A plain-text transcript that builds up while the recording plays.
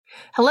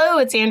Hello,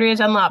 it's Andrea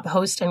Dunlop,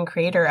 host and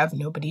creator of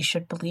Nobody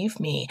Should Believe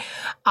Me.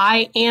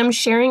 I am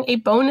sharing a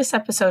bonus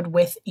episode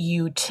with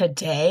you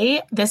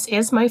today. This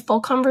is my full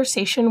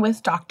conversation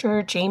with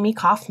Dr. Jayme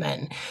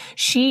Coffman.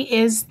 She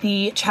is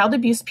the child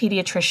abuse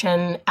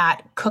pediatrician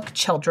at Cook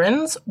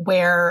Children's,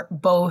 where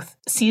both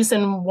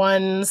season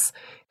one's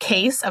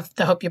case of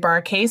the Hope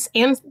Ybarra case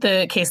and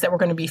the case that we're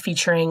going to be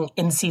featuring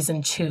in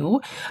season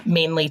 2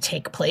 mainly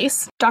take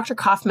place. Dr.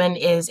 Coffman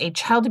is a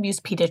child abuse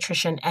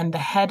pediatrician and the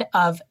head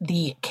of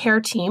the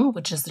care team,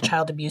 which is the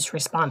child abuse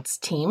response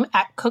team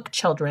at Cook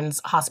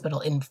Children's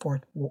Hospital in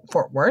Fort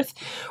Worth,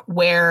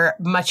 where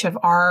much of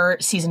our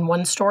season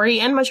 1 story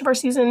and much of our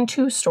season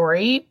 2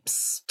 story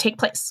take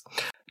place.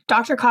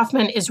 Dr.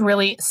 Coffman is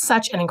really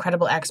such an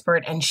incredible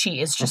expert, and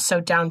she is just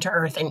so down to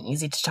earth and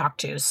easy to talk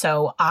to.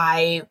 So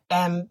I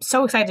am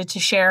so excited to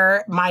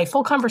share my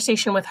full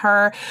conversation with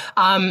her.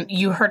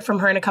 You heard from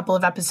her in a couple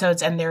of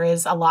episodes, and there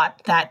is a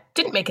lot that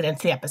didn't make it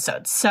into the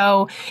episode.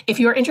 So if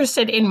you're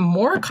interested in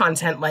more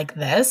content like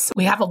this,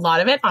 we have a lot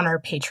of it on our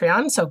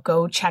Patreon. So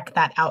go check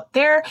that out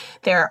there.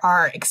 There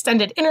are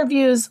extended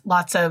interviews,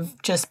 lots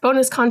of just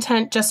bonus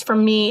content just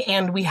from me,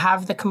 and we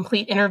have the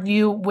complete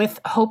interview with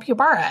Hope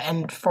Ybarra.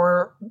 And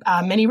for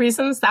many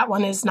reasons, that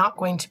one is not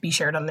going to be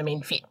shared on the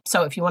main feed.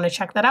 So if you want to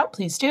check that out,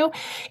 please do.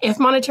 If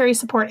monetary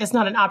support is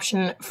not an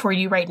option for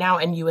you right now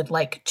and you would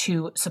like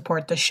to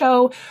support the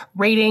show,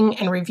 rating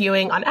and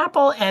reviewing on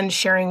Apple and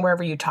sharing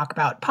wherever you talk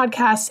about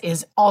podcasts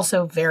is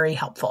also very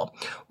helpful.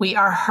 We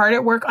are hard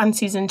at work on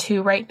season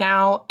 2 right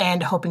now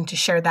and hoping to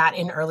share that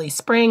in early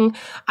spring.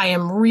 I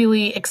am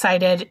really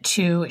excited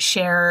to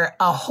share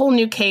a whole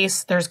new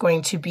case. There's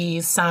going to be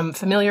some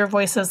familiar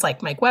voices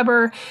like Mike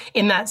Weber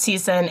in that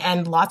season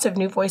and lots of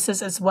new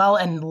voices as well,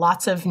 and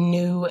lots of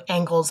new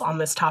angles on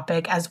this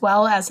topic, as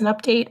well as an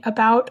update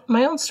about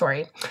my own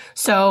story.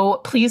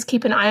 So please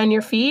keep an eye on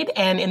your feed,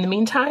 and in the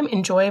meantime,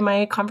 enjoy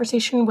my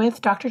conversation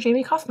with Dr.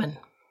 Jayme Coffman.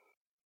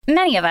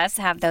 Many of us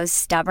have those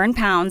stubborn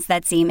pounds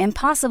that seem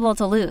impossible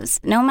to lose,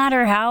 no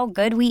matter how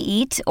good we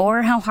eat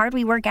or how hard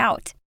we work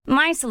out.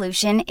 My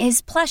solution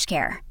is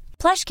PlushCare.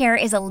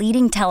 PlushCare is a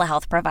leading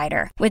telehealth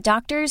provider with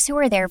doctors who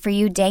are there for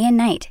you day and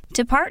night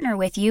to partner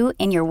with you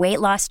in your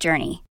weight loss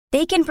journey.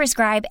 They can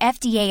prescribe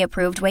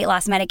FDA-approved weight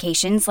loss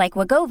medications like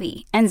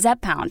Wegovy and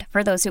Zepbound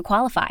for those who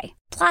qualify.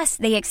 Plus,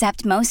 they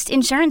accept most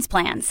insurance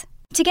plans.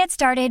 To get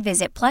started,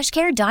 visit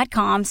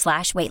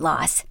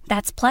plushcare.com/weightloss.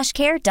 That's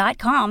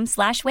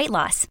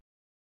plushcare.com/weightloss.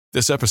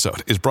 This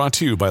episode is brought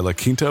to you by La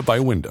Quinta by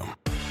Wyndham.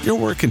 Your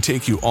work can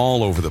take you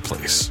all over the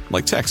place,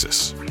 like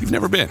Texas. You've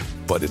never been,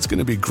 but it's going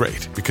to be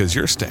great because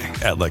you're staying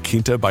at La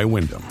Quinta by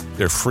Wyndham.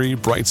 Their free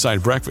Bright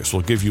Side breakfast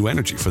will give you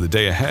energy for the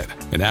day ahead.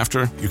 And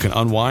after, you can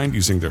unwind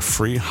using their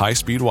free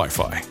high-speed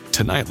Wi-Fi.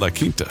 Tonight, La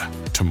Quinta.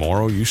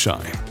 Tomorrow, you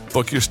shine.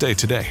 Book your stay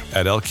today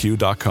at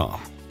lq.com.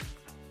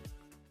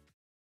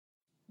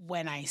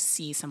 When I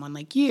see someone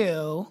like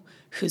you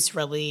who's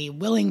really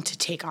willing to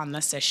take on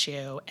this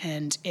issue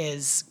and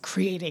is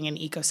creating an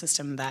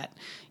ecosystem that,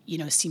 you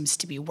know, seems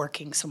to be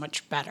working so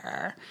much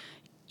better,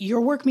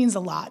 your work means a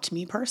lot to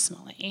me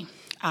personally.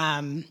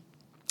 And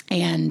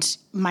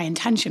my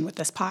intention with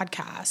this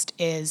podcast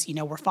is, you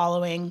know, we're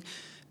following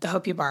the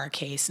Hope Ybarra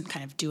case and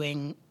kind of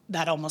doing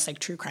that almost like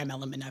true crime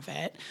element of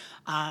it.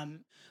 But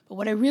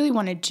what I really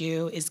want to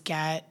do is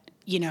get,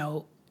 you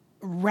know,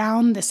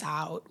 round this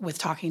out with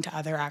talking to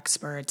other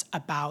experts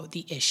about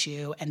the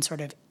issue and sort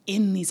of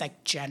in these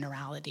like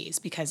generalities,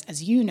 because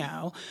as you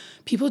know,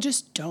 people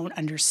just don't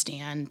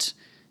understand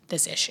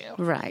this issue.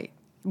 Right.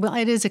 Well,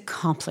 it is a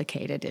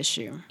complicated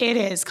issue. It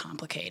is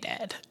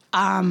complicated.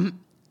 And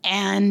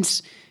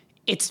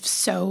it's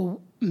so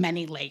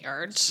many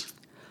layered.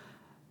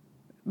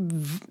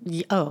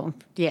 Oh,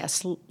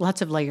 yes.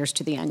 Lots of layers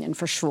to the onion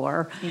for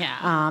sure.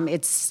 Yeah.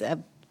 It's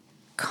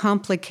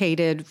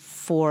complicated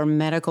for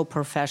medical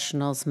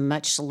professionals,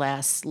 much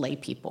less lay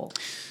people.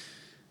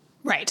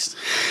 Right.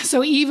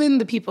 So even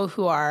the people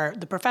who are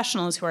the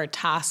professionals who are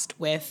tasked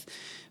with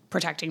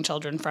protecting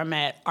children from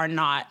it are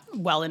not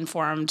well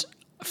informed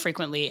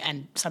frequently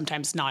and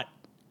sometimes not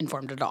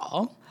informed at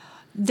all.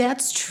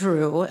 That's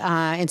true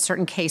in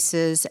certain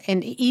cases.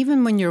 And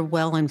even when you're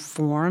well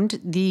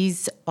informed,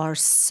 these are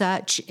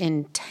such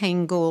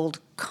entangled,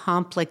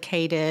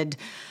 complicated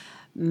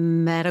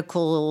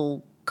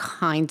medical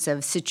kinds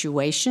of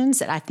situations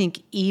that I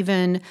think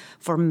even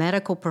for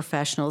medical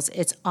professionals,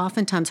 it's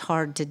oftentimes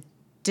hard to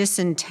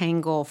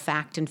disentangle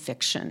fact and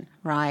fiction,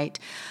 right?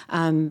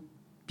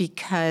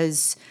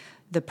 Because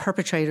the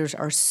perpetrators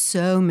are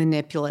so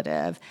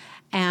manipulative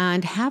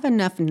and have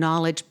enough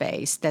knowledge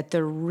base that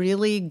they're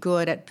really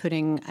good at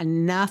putting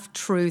enough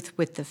truth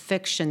with the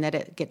fiction that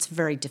it gets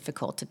very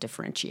difficult to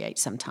differentiate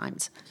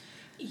sometimes.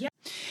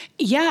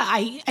 Yeah,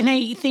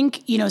 I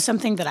think, you know,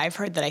 something that I've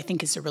heard that I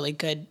think is a really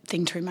good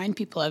thing to remind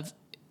people of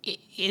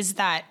is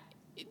that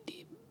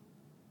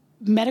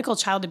medical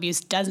child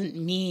abuse doesn't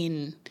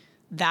mean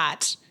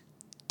that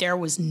there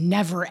was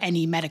never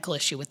any medical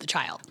issue with the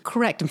child.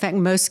 Correct. In fact,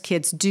 most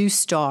kids do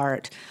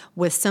start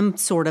with some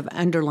sort of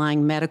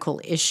underlying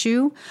medical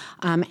issue.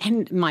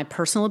 And my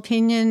personal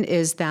opinion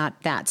is that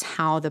that's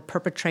how the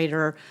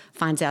perpetrator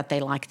finds out they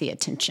like the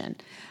attention.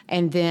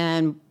 And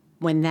then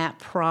when that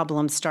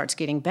problem starts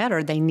getting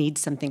better, they need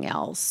something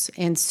else.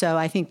 And so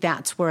I think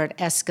that's where it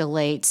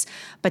escalates.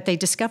 But they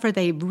discover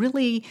they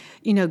really,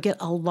 get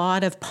a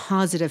lot of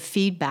positive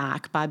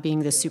feedback by being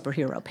the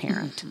superhero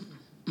parent.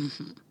 Mm-hmm.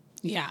 Mm-hmm.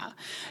 Yeah.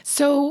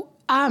 So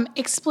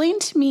explain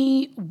to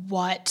me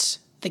what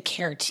the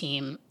care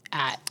team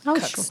at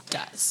Cooks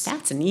does.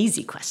 That's an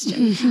easy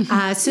question.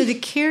 So the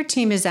care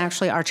team is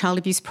actually our child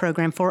abuse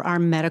program for our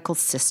medical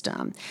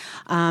system.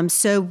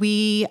 So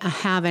we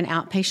have an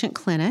outpatient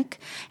clinic,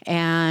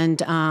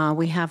 and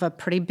we have a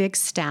pretty big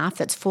staff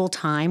that's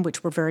full-time,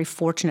 which we're very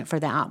fortunate for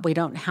that. We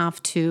don't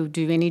have to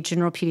do any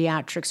general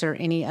pediatrics or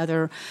any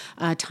other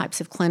types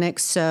of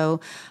clinics.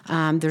 So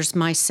there's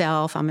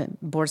myself. I'm a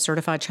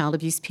board-certified child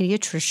abuse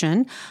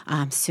pediatrician.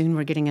 Soon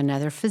we're getting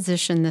another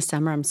physician this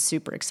summer. I'm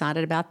super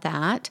excited about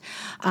that.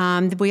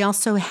 We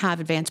also have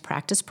advanced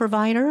practice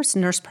providers,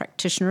 nurse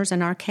practitioners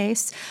in our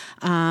case,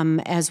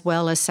 as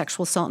well as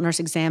sexual assault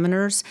nurse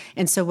examiners.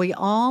 And so we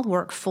all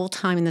work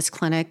full-time in this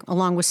clinic,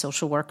 along with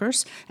social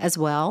workers as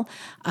well.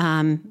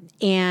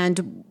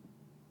 And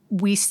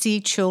we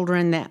see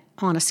children that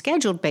on a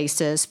scheduled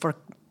basis for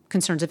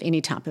concerns of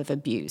any type of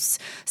abuse.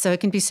 So it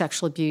can be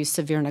sexual abuse,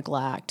 severe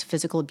neglect,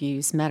 physical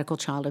abuse, medical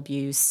child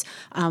abuse,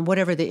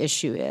 whatever the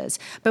issue is.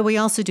 But we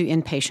also do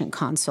inpatient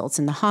consults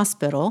in the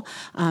hospital.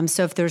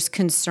 So if there's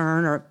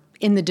concern or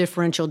in the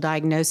differential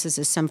diagnosis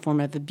is some form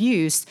of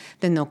abuse,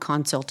 then they'll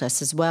consult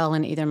us as well,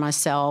 and either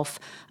myself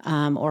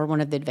or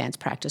one of the advanced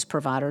practice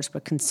providers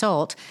would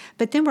consult.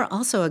 But then we're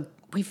also,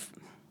 we're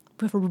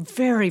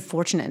very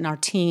fortunate in our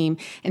team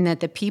in that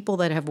the people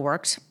that have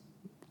worked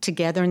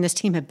together in this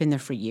team have been there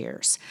for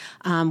years.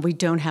 We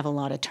don't have a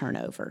lot of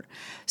turnover.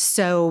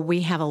 So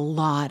we have a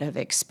lot of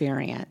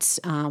experience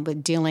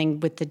with dealing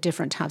with the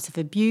different types of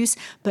abuse,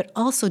 but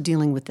also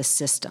dealing with the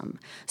system.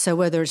 So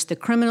whether it's the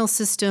criminal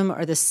system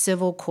or the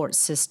civil court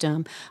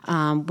system,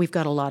 we've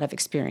got a lot of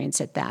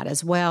experience at that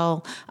as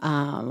well,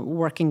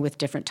 working with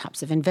different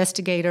types of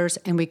investigators,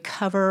 and we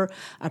cover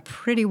a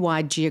pretty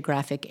wide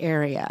geographic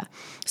area.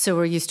 So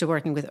we're used to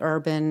working with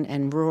urban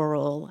and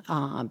rural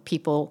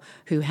people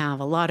who have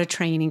a lot of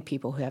training,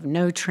 people who have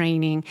no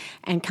training,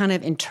 and kind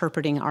of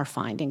interpreting our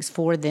findings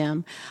for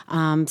them.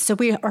 So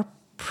we are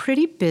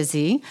pretty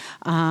busy.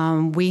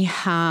 We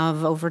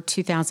have over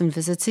 2,000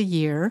 visits a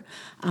year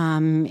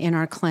in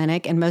our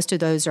clinic, and most of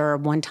those are a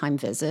one-time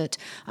visit.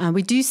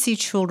 We do see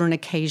children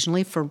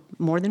occasionally for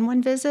more than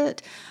one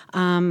visit,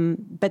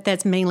 but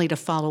that's mainly to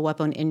follow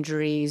up on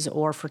injuries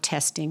or for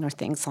testing or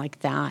things like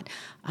that.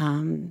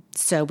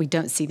 So we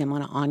don't see them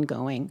on an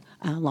ongoing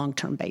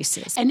long-term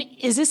basis. And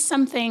is this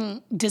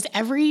something, does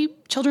every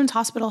children's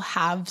hospital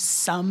have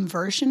some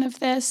version of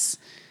this?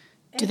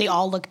 Do they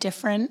all look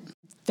different?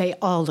 They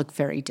all look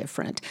very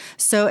different.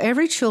 So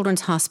every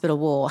children's hospital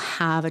will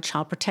have a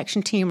child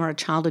protection team or a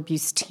child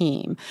abuse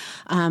team.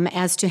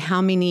 As to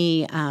how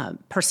many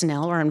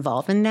personnel are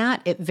involved in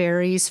that, it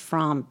varies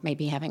from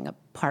maybe having a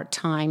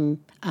part-time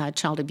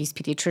child abuse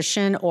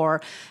pediatrician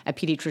or a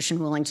pediatrician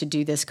willing to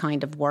do this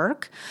kind of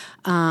work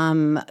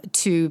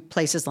to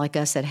places like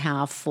us that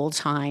have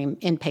full-time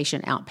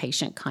inpatient,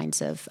 outpatient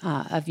kinds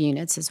of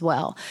units as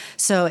well.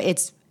 So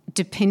it's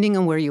depending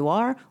on where you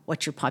are,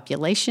 what your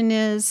population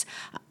is,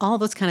 all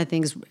those kind of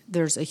things,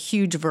 there's a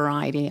huge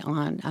variety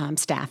on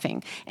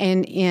staffing.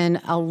 And in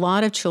a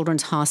lot of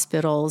children's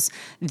hospitals,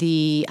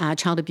 the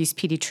child abuse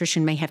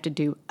pediatrician may have to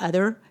do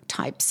other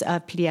types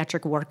of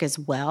pediatric work as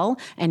well,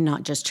 and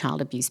not just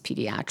child abuse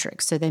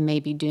pediatrics. So they may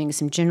be doing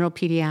some general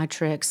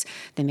pediatrics,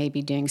 they may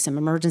be doing some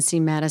emergency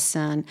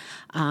medicine.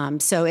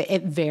 So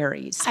it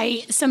varies.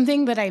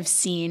 Something that I've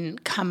seen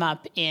come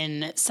up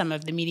in some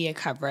of the media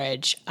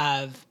coverage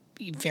of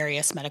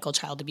various medical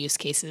child abuse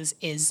cases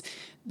is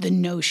the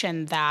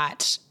notion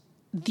that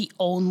the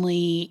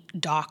only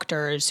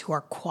doctors who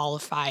are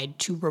qualified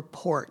to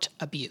report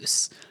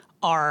abuse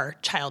are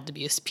child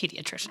abuse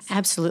pediatricians.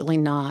 Absolutely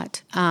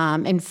not.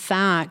 In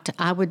fact,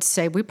 I would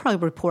say we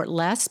probably report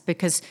less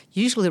because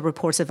usually the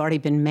reports have already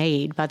been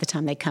made by the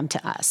time they come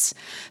to us.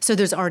 So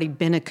there's already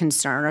been a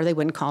concern, or they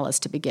wouldn't call us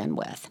to begin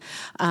with.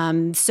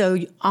 So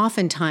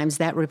oftentimes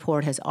that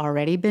report has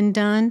already been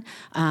done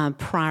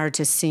prior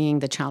to seeing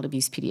the child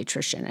abuse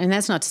pediatrician. And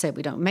that's not to say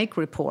we don't make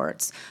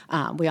reports.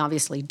 We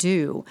obviously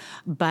do,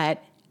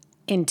 but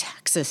in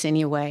Texas,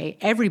 anyway,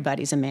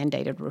 everybody's a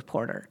mandated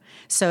reporter.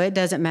 So it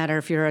doesn't matter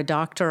if you're a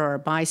doctor or a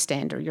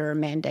bystander, you're a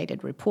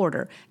mandated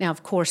reporter. Now,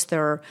 of course,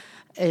 there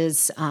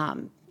is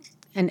an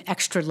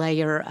extra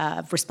layer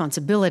of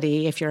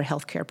responsibility if you're a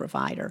healthcare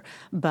provider.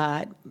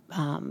 But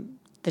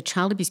the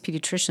child abuse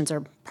pediatricians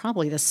are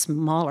probably the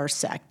smaller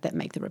sect that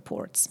make the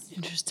reports.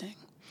 Interesting.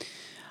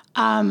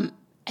 And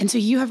so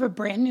you have a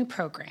brand new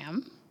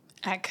program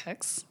at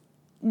Cooks.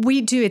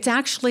 We do. It's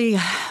actually,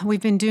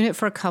 we've been doing it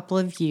for a couple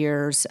of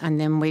years, and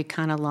then we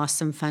kind of lost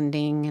some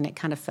funding, and it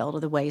kind of fell to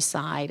the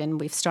wayside, and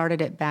we've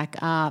started it back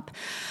up.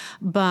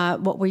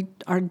 But what we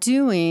are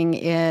doing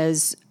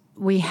is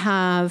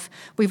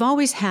we've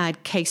always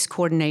had case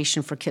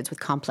coordination for kids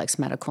with complex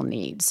medical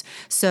needs.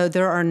 So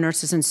there are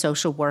nurses and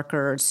social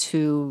workers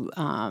who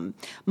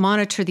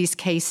monitor these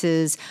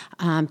cases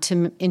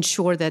to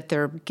ensure that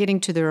they're getting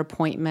to their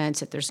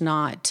appointments, that there's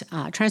not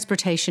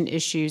transportation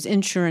issues,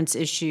 insurance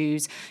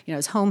issues,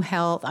 home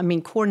health.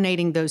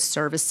 Coordinating those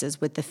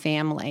services with the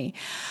family.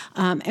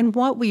 And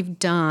what we've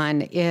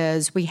done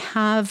is we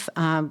have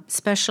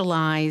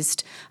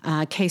specialized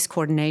case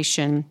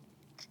coordination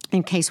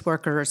and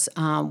caseworkers.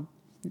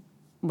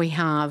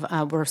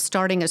 We're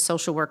starting a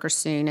social worker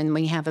soon, and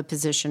we have a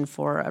position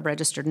for a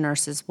registered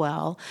nurse as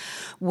well,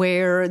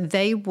 where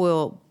they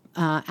will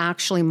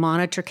actually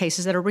monitor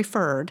cases that are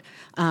referred,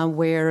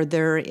 where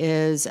there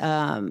is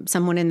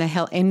someone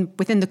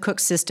within the Cook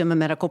system, a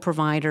medical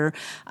provider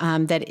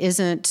that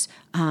isn't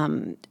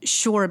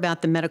sure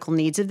about the medical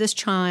needs of this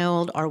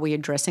child. Are we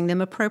addressing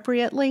them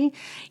appropriately?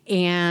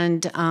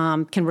 And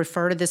can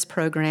refer to this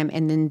program,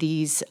 and then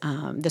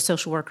the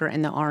social worker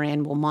and the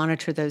RN will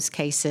monitor those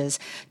cases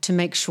to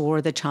make sure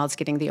the child's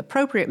getting the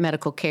appropriate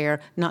medical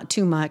care, not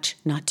too much,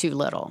 not too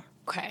little.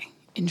 Okay.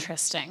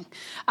 Interesting.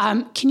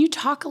 Can you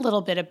talk a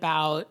little bit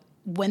about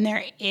when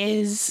there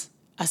is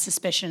a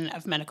suspicion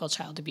of medical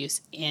child abuse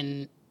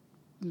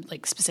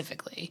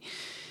specifically,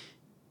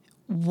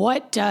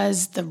 what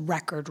does the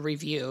record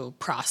review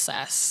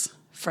process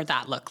for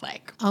that look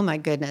like? Oh, my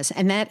goodness.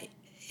 And that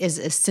is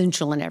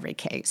essential in every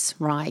case,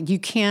 right? You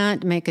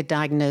can't make a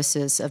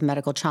diagnosis of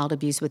medical child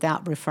abuse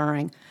without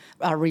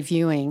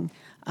reviewing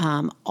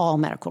all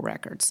medical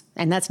records.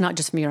 And that's not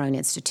just from your own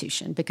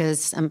institution,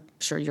 because I'm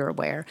sure you're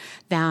aware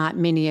that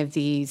many of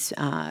these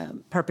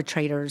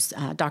perpetrators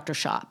doctor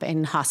shop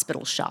and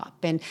hospital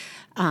shop.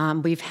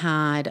 And we've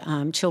had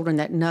children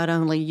that not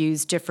only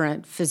use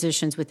different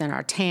physicians within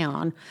our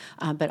town,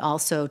 but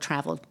also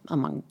travel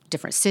among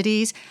different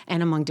cities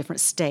and among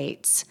different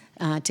states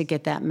to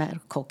get that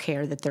medical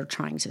care that they're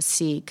trying to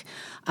seek.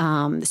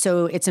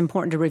 So it's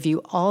important to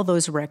review all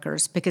those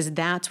records, because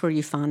that's where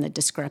you find the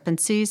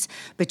discrepancies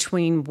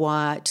between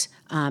what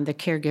the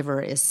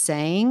caregiver is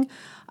saying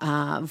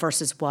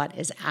versus what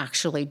is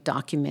actually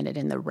documented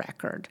in the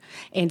record.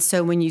 And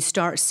so when you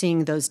start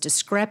seeing those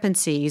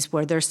discrepancies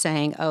where they're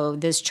saying, oh,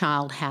 this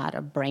child had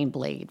a brain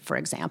bleed, for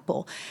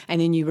example,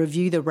 and then you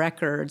review the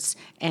records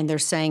and they're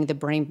saying the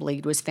brain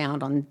bleed was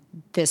found on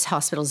this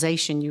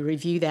hospitalization, you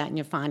review that and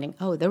you're finding,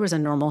 oh, there was a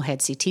normal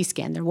head CT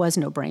scan. There was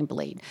no brain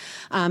bleed.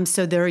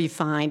 So there you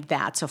find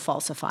that's a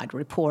falsified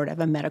report of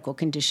a medical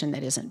condition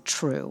that isn't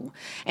true.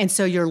 And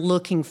so you're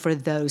looking for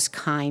those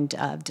kind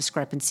of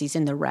discrepancies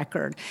in the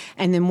record.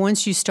 And then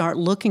once you start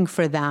looking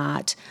for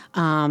that,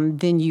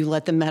 then you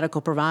let the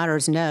medical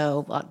providers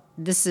know, well,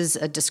 this is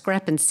a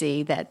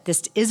discrepancy, that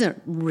this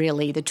isn't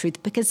really the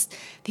truth, because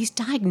these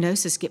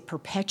diagnoses get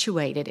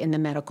perpetuated in the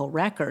medical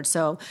record.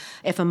 So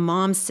if a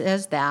mom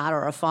says that,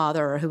 or a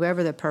father, or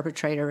whoever the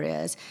perpetrator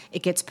is,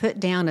 it gets put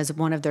down as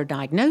one of their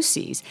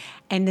diagnoses,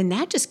 and then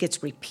that just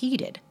gets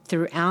repeated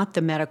throughout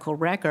the medical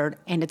record,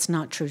 and it's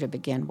not true to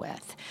begin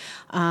with.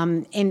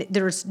 And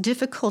there's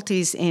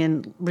difficulties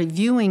in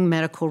reviewing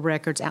medical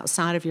records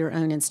outside of your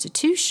own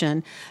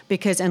institution,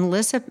 because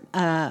unless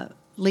a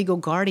legal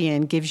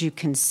guardian gives you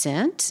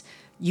consent,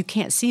 you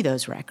can't see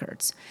those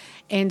records.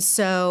 And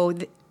so,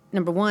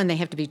 number one, they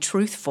have to be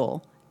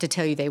truthful to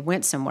tell you they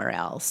went somewhere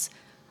else,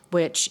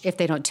 which if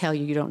they don't tell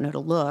you, you don't know to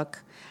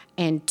look.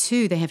 And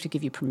two, they have to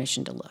give you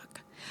permission to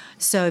look.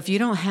 So if you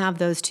don't have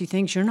those two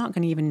things, you're not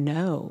going to even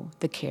know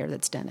the care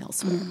that's done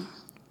elsewhere.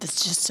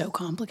 That's just so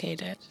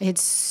complicated.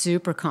 It's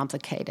super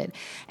complicated.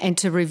 And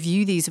to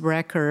review these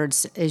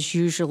records is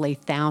usually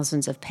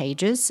thousands of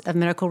pages of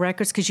medical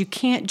records, because you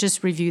can't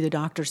just review the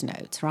doctor's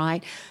notes,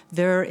 right?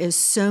 There is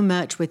so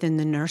much within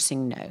the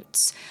nursing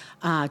notes,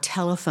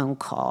 telephone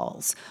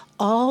calls.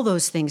 All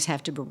those things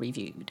have to be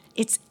reviewed.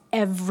 It's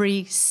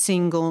every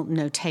single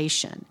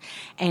notation.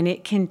 And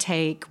it can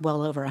take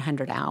well over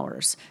 100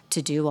 hours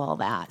to do all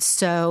that.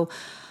 So,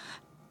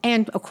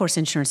 and of course,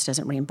 insurance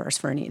doesn't reimburse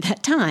for any of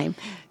that time.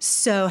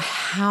 So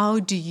how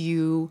do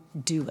you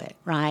do it,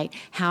 right?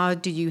 How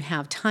do you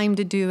have time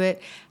to do it?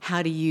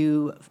 How do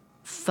you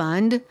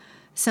fund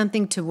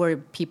something to where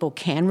people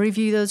can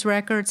review those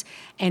records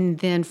and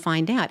then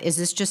find out, is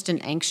this just an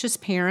anxious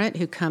parent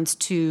who comes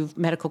to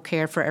medical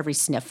care for every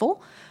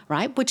sniffle,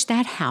 right? Which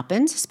that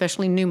happens,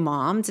 especially new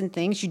moms and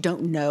things. You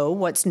don't know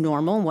what's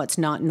normal and what's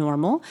not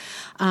normal.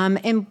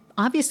 And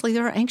obviously,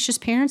 there are anxious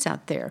parents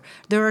out there.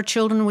 There are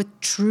children with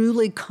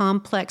truly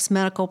complex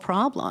medical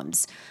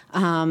problems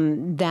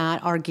that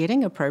are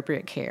getting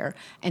appropriate care.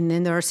 And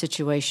then there are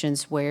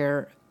situations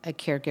where a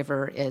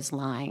caregiver is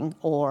lying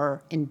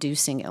or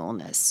inducing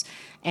illness.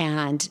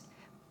 And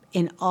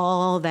in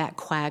all that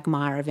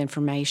quagmire of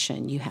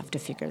information, you have to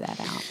figure that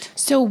out.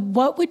 So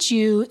what would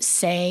you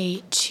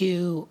say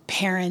to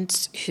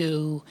parents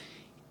who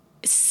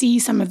see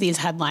some of these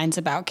headlines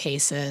about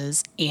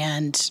cases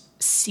and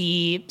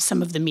see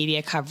some of the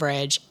media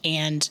coverage,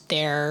 and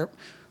their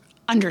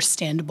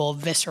understandable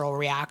visceral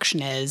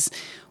reaction is,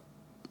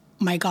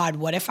 my God,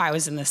 what if I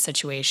was in this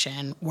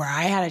situation where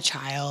I had a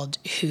child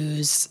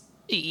whose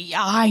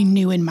I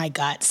knew in my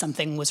gut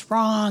something was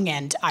wrong,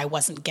 and I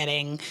wasn't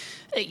getting,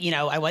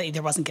 I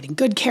either wasn't getting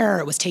good care, or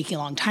it was taking a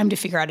long time to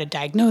figure out a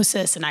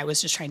diagnosis, and I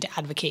was just trying to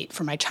advocate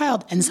for my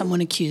child, and someone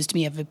accused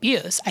me of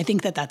abuse. I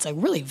think that that's a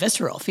really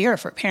visceral fear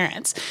for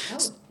parents. Oh,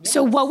 yeah.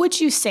 So what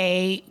would you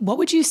say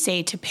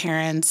to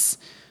parents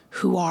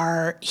who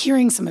are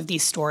hearing some of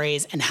these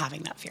stories and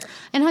having that fear?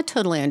 And I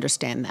totally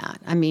understand that.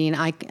 I mean,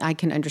 I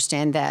can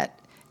understand that,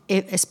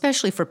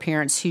 especially for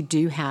parents who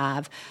do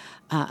have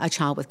a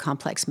child with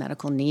complex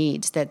medical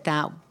needs,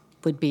 that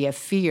would be a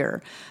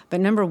fear. But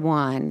number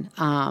one,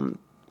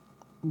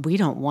 we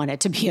don't want it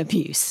to be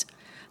abuse.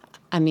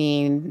 I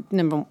mean,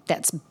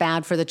 that's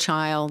bad for the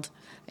child.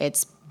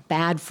 It's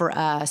bad for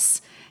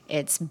us.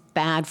 It's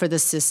bad for the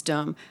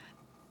system.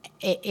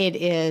 It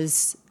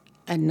is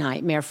a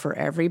nightmare for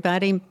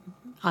everybody.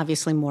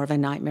 Obviously, more of a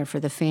nightmare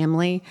for the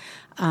family,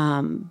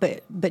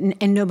 but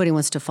nobody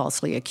wants to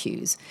falsely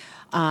accuse.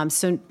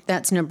 So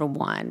that's number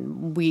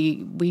one.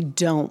 We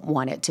don't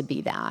want it to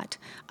be that.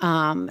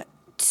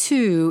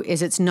 Two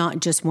is, it's not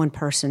just one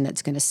person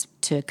that's going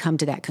to come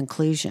to that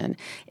conclusion.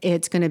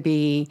 It's going to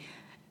be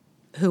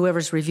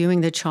whoever's reviewing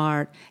the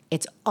chart.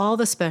 It's all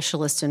the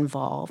specialists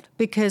involved,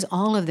 because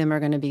all of them are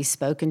going to be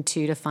spoken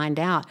to find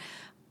out,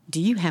 do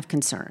you have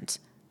concerns?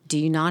 Do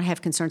you not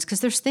have concerns?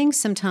 Because there's things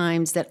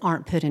sometimes that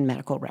aren't put in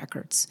medical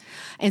records.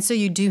 And so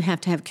you do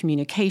have to have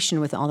communication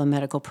with all the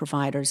medical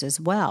providers as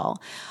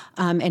well.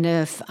 And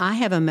if I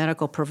have a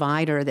medical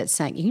provider that's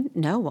saying,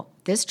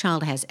 this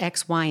child has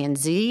X, Y, and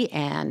Z,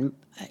 and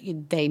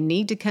they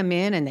need to come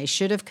in, and they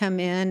should have come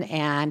in,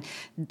 and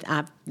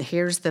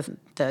here's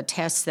the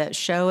tests that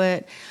show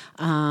it,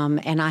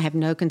 and I have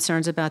no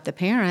concerns about the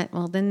parent,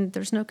 well, then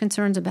there's no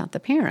concerns about the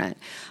parent.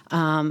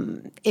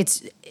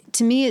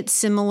 To me, it's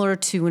similar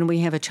to when we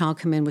have a child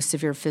come in with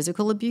severe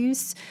physical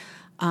abuse,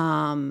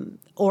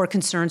 or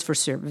concerns for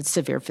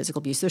severe physical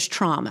abuse. There's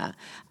trauma,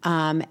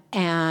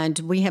 and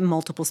we have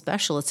multiple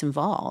specialists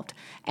involved.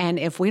 And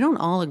if we don't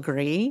all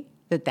agree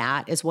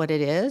that is what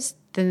it is,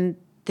 then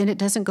it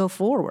doesn't go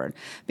forward,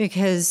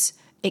 because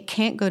it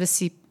can't go to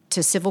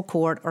civil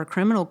court or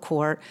criminal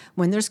court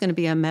when there's going to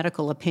be a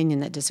medical opinion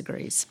that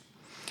disagrees.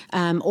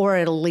 Or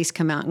it'll at least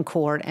come out in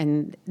court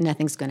and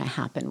nothing's going to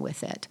happen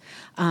with it.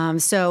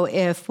 So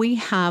if we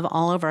have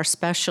all of our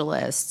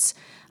specialists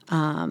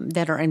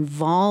that are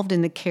involved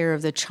in the care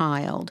of the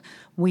child,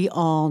 we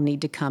all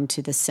need to come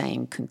to the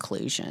same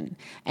conclusion.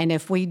 And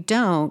if we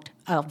don't,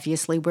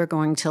 obviously we're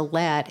going to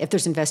if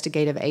there's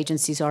investigative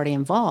agencies already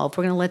involved,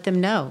 we're going to let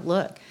them know,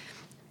 look,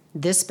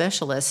 this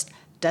specialist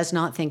does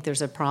not think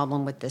there's a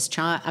problem with this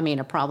child.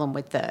 A problem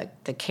with the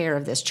care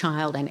of this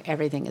child, and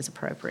everything is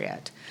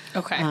appropriate.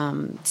 Okay.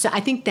 So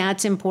I think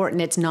that's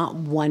important. It's not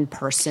one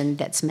person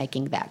that's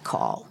making that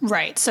call.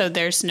 Right. So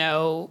there's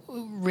no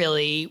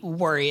really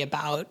worry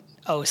about,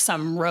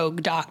 some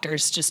rogue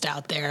doctor's just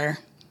out there.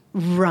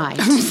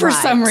 Right. For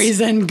some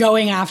reason,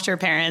 going after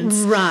parents.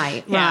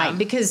 Right. Yeah. Right.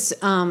 Because,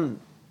 and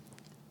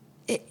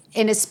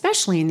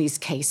especially in these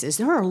cases,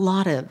 there are a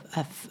lot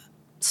of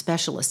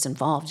specialists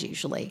involved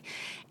usually.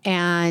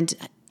 And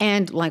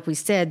like we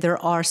said, there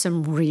are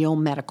some real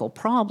medical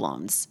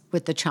problems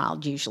with the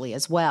child usually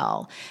as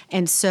well.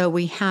 And so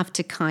we have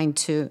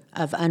to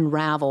of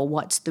unravel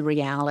what's the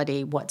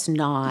reality, what's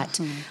not.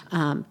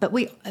 Mm-hmm.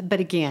 But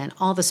again,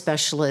 all the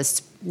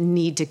specialists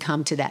need to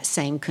come to that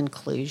same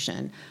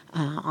conclusion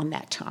on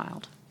that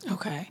child.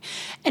 Okay.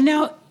 And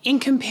now, in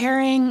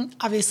comparing,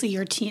 obviously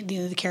your team,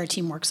 the care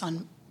team works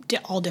on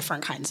all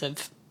different kinds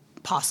of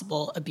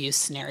possible abuse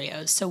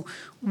scenarios. So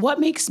what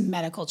makes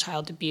medical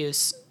child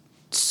abuse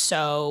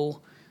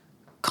so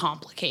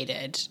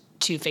complicated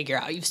to figure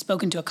out? You've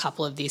spoken to a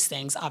couple of these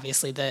things,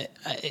 obviously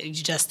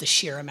just the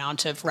sheer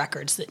amount of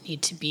records that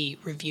need to be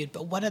reviewed,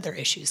 but what other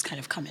issues kind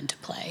of come into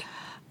play?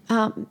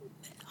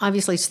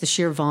 Obviously, it's the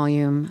sheer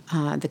volume,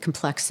 the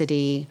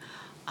complexity,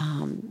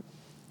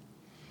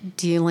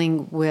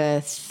 dealing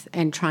with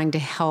and trying to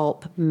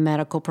help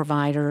medical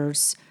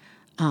providers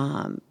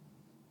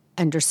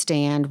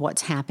understand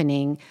what's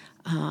happening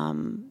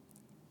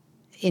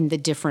in the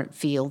different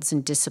fields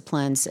and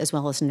disciplines, as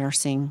well as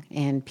nursing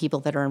and people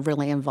that are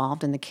really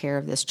involved in the care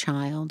of this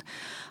child,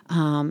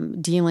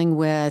 dealing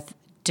with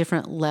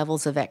different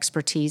levels of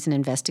expertise and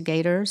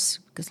investigators.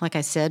 Because like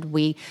I said,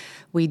 we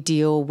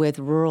deal with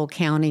rural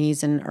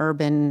counties and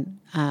urban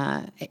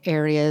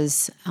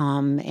areas,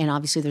 and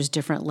obviously there's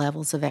different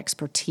levels of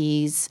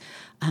expertise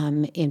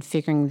in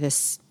figuring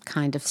this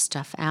kind of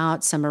stuff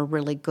out. Some are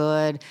really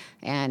good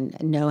and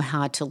know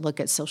how to look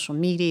at social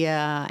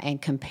media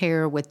and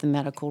compare with the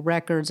medical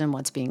records and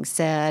what's being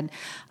said.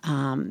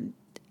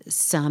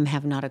 Some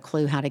have not a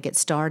clue how to get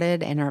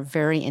started and are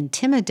very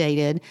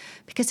intimidated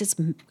because it's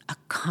a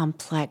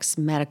complex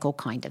medical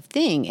kind of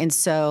thing. And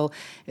so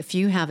if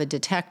you have a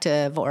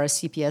detective or a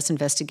CPS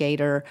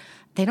investigator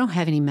they don't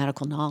have any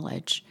medical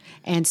knowledge.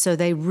 And so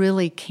they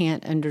really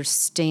can't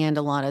understand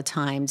a lot of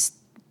times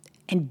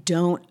and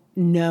don't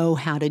know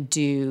how to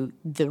do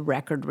the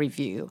record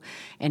review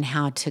and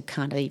how to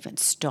kind of even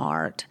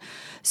start.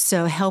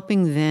 So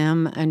helping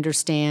them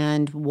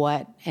understand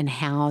what and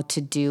how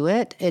to do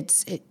it,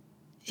 it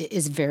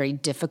is very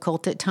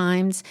difficult at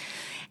times.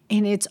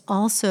 And it's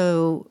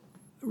also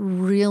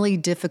really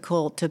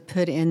difficult to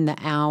put in the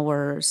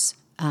hours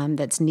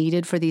that's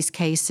needed for these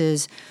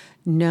cases,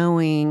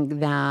 knowing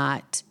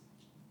that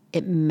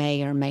it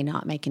may or may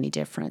not make any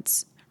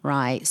difference,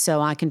 right?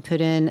 So I can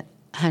put in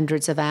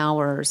hundreds of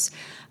hours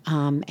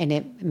and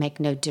it make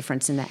no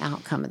difference in the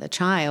outcome of the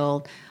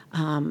child,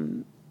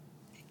 can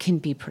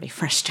be pretty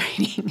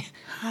frustrating.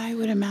 I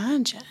would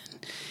imagine.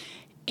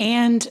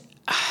 And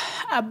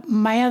I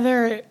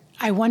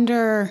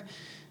wonder,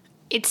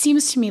 it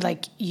seems to me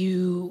like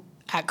you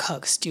at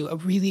Cook's do a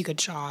really good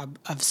job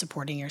of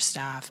supporting your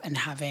staff and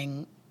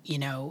having,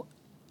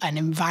 an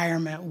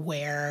environment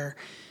where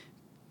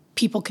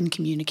people can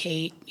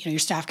communicate, your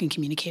staff can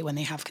communicate when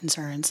they have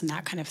concerns and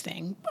that kind of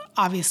thing.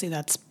 Obviously,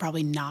 that's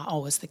probably not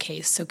always the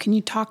case. So can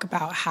you talk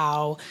about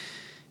how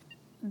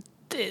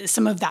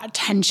some of that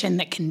tension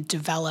that can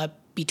develop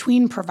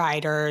between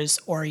providers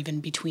or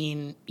even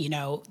between,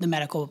 the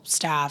medical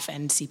staff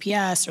and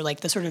CPS, or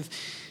like the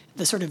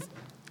sort of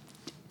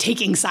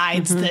taking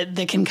sides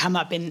that can come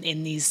up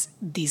in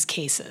these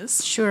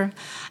cases? Sure.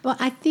 Well,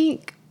 I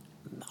think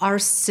our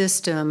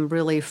system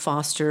really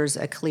fosters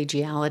a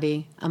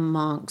collegiality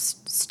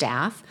amongst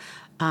staff.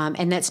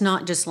 And that's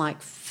not just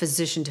like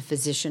physician to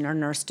physician or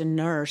nurse to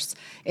nurse.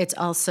 It's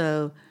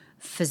also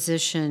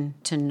physician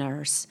to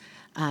nurse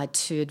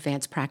to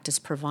advanced practice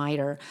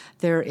provider.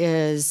 There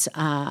is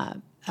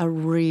a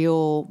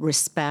real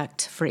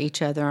respect for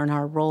each other and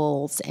our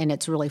roles, and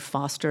it's really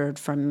fostered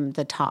from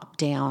the top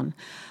down.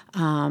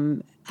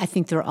 I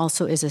think there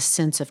also is a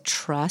sense of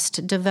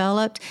trust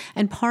developed,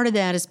 and part of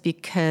that is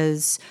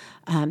because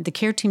the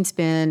care team's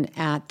been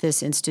at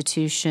this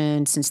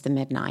institution since the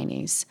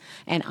mid-'90s,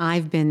 and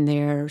I've been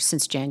there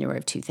since January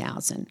of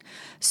 2000.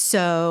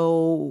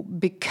 So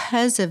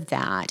because of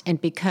that, and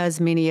because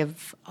many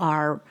of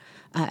our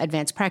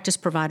advanced practice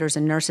providers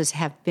and nurses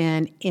have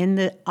been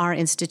in our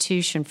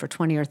institution for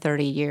 20 or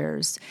 30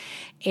 years,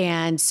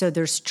 and so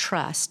there's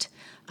trust.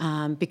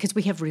 Because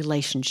we have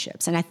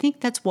relationships. And I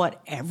think that's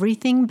what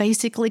everything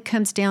basically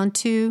comes down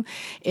to,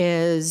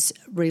 is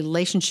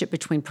relationship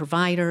between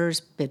providers,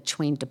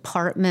 between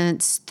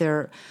departments.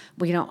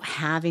 We don't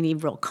have any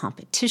real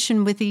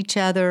competition with each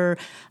other.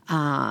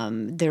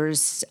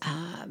 There's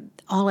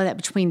all of that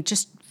between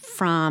just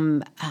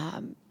from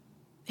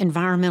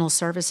environmental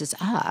services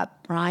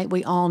up, right?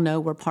 We all know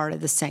we're part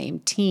of the same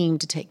team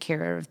to take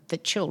care of the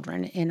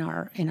children in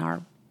our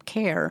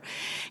care.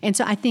 And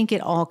so I think it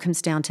all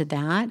comes down to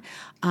that.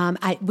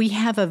 We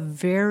have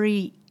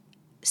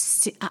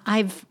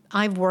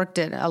I've worked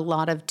at a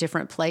lot of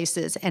different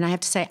places, and I have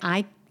to say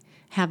I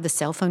have the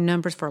cell phone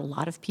numbers for a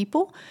lot of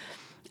people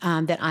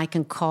that I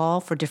can call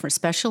for different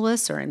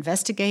specialists or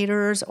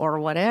investigators or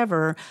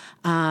whatever,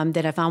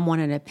 that if I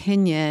want an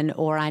opinion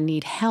or I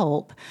need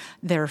help,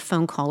 they're a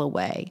phone call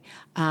away,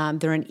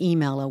 they're an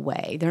email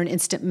away, they're an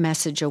instant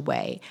message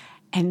away,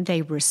 and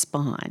they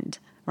respond.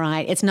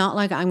 Right? It's not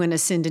like I'm going to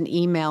send an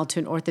email to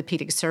an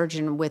orthopedic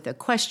surgeon with a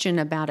question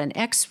about an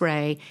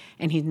x-ray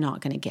and he's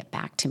not going to get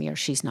back to me or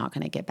she's not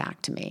going to get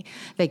back to me.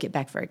 They get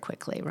back very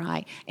quickly,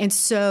 right? And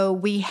so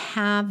we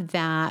have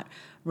that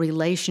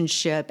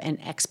relationship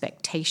and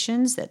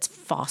expectations that's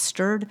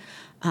fostered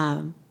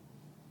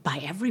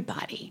by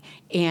everybody.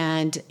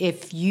 And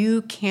if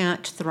you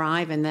can't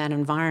thrive in that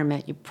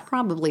environment, you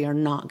probably are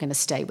not going to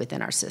stay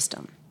within our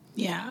system.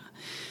 Yeah.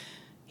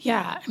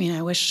 Yeah, I mean,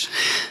 I wish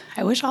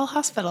all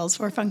hospitals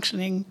were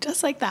functioning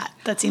just like that.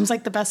 That seems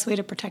like the best way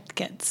to protect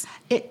kids.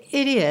 It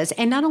is,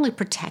 and not only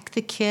protect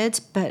the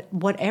kids, but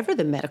whatever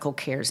the medical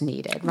care is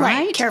needed,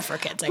 right? Care for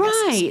kids, I guess.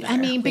 Right. I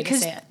mean,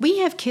 because we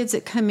have kids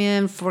that come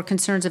in for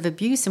concerns of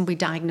abuse and we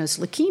diagnose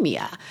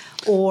leukemia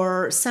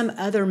or some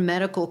other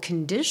medical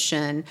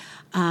condition,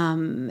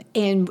 and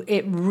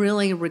it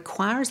really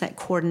requires that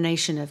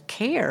coordination of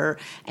care,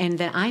 and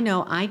that I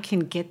know I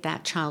can get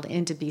that child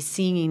in to be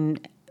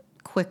seen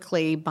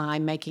quickly by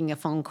making a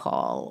phone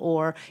call,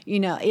 or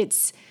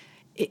it's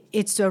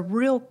a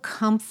real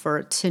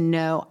comfort to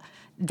know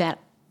that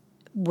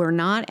we're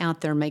not out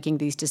there making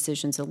these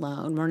decisions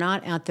alone. We're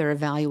not out there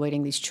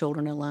evaluating these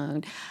children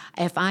alone.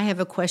 If I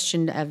have a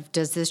question of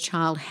does this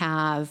child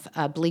have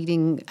a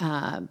bleeding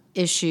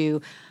issue,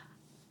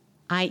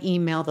 I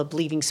email the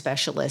bleeding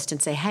specialist and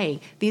say,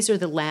 hey, these are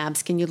the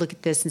labs. Can you look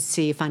at this and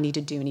see if I need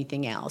to do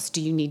anything else?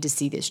 Do you need to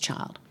see this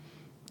child?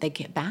 They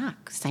get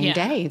back same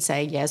day and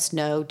say, yes,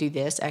 no, do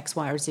this, X,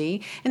 Y, or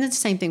Z. And it's the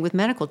same thing with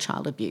medical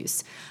child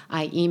abuse.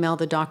 I email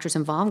the doctors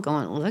involved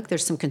going, look,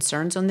 there's some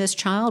concerns on this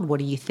child. What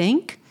do you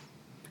think?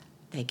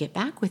 They get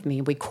back with me.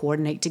 We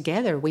coordinate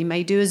together. We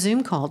may do a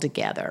Zoom call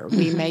together. Mm-hmm.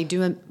 We may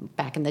do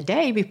back in the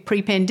day,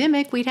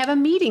 pre-pandemic, we'd have a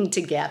meeting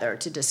together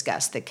to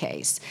discuss the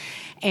case.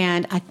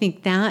 And I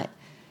think that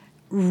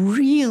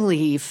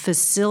really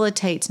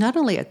facilitates not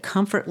only a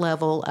comfort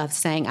level of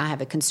saying I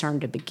have a concern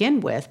to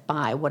begin with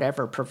by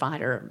whatever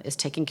provider is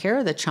taking care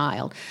of the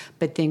child,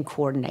 but then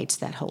coordinates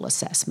that whole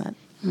assessment.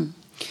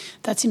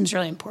 That seems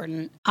really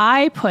important.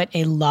 I put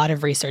a lot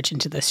of research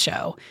into this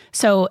show.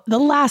 So the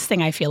last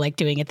thing I feel like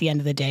doing at the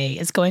end of the day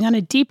is going on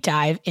a deep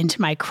dive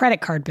into my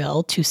credit card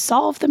bill to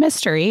solve the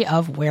mystery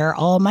of where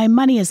all my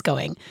money is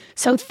going.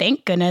 So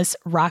thank goodness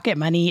Rocket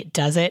Money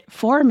does it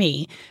for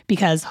me,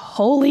 because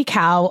holy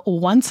cow,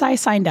 once I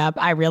signed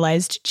up, I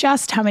realized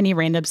just how many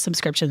random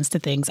subscriptions to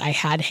things I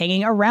had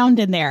hanging around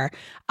in there.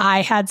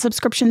 I had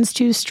subscriptions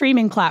to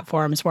streaming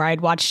platforms where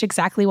I'd watched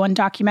exactly one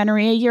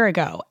documentary a year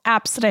ago,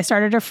 apps that I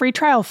started a free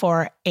trial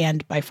for,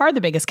 and by far the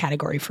biggest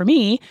category for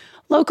me,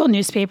 local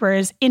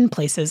newspapers in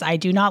places I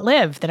do not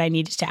live that I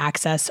needed to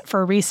access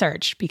for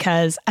research.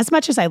 Because as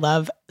much as I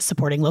love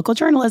supporting local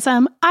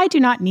journalism, I do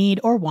not need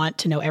or want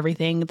to know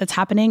everything that's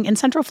happening in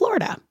Central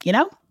Florida, you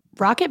know?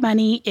 Rocket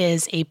Money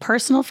is a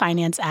personal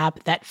finance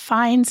app that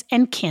finds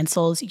and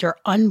cancels your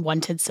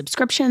unwanted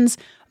subscriptions,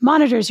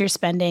 monitors your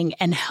spending,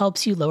 and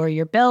helps you lower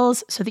your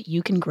bills so that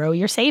you can grow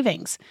your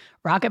savings.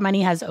 Rocket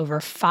Money has over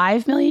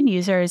 5 million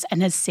users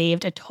and has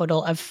saved a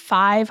total of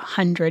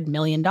 $500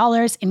 million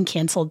in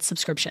canceled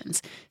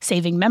subscriptions,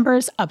 saving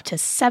members up to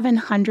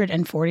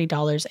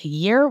 $740 a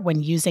year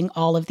when using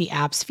all of the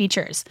app's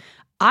features.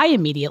 I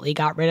immediately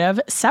got rid of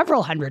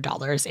several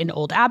 $100s in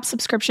old app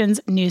subscriptions,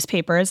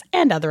 newspapers,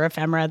 and other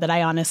ephemera that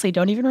I honestly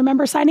don't even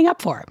remember signing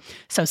up for.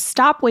 So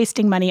stop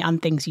wasting money on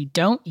things you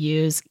don't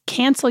use.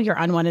 Cancel your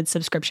unwanted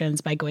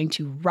subscriptions by going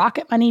to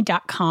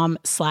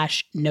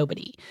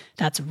rocketmoney.com/nobody.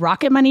 That's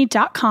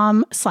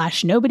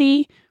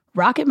rocketmoney.com/nobody.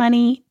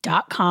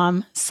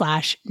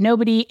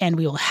 rocketmoney.com/nobody, and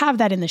we will have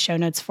that in the show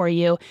notes for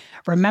you.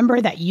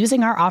 Remember that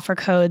using our offer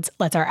codes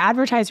lets our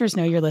advertisers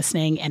know you're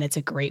listening, and it's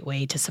a great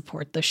way to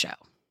support the show.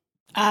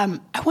 I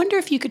wonder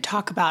if you could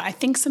talk about, I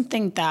think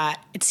something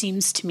that it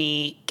seems to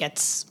me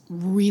gets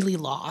really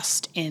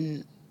lost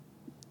in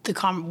the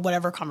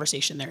whatever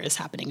conversation there is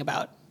happening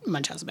about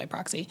Munchausen by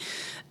proxy,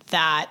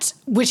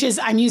 which is,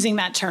 I'm using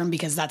that term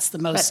because that's the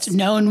most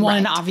known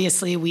one. Right.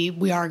 Obviously,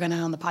 we are going to,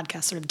 on the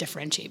podcast, sort of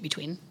differentiate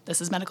between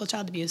this is medical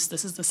child abuse,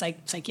 this is the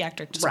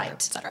psychiatric disorder,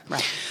 et cetera.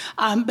 Right.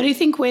 But I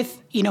think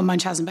with,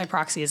 Munchausen by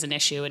proxy is an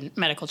issue in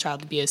medical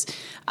child abuse.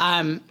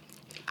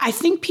 I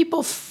think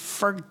people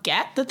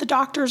forget that the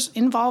doctors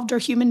involved are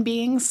human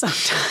beings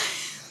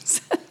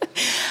sometimes.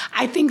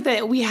 I think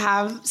that we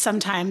have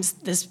sometimes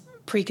this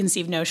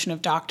preconceived notion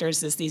of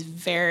doctors as these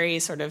very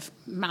sort of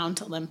Mount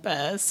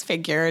Olympus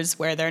figures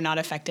where they're not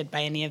affected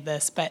by any of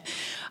this. But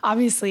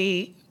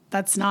obviously,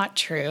 that's not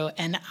true.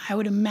 And I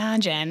would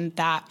imagine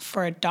that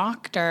for a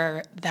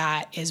doctor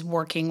that is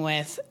working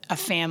with a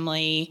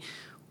family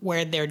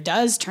where there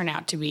does turn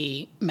out to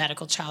be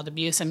medical child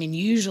abuse, I mean,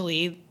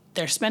 usually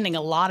they're spending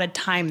a lot of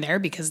time there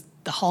because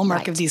the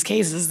hallmark of these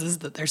cases is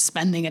that they're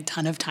spending a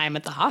ton of time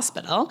at the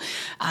hospital.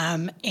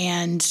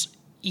 And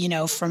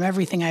from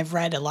everything I've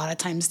read, a lot of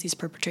times these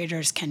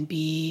perpetrators can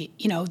be,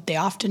 they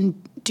often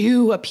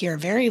do appear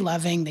very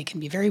loving. They can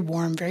be very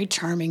warm, very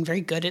charming, very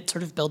good at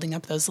sort of building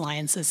up those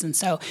alliances. And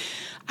so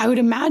I would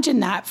imagine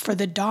that for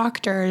the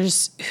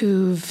doctors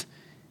who've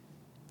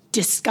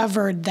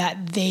discovered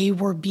that they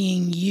were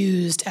being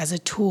used as a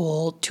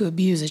tool to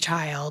abuse a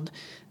child,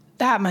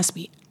 that must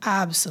be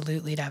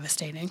absolutely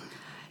devastating.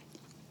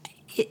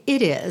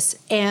 It is.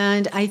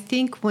 And I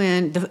think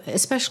when,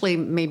 especially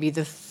maybe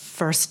the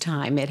first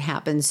time it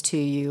happens to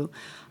you,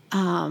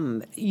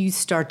 you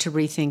start to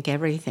rethink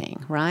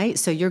everything, right?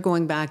 So you're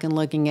going back and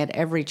looking at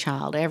every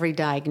child, every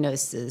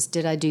diagnosis.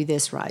 Did I do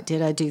this right?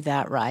 Did I do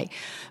that right?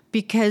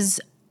 Because,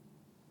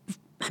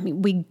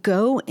 we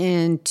go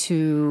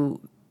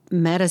into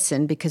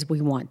medicine because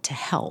we want to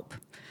help,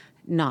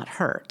 not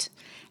hurt.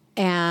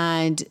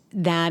 And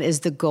that is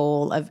the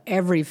goal of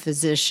every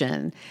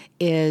physician,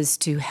 is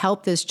to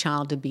help this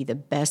child to be the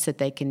best that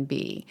they can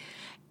be.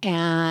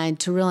 And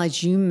to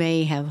realize you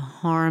may have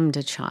harmed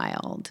a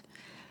child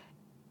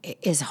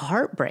is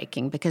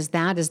heartbreaking, because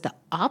that is the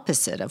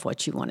opposite of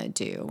what you want to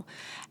do.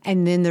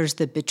 And then there's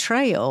the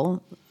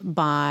betrayal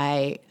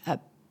by a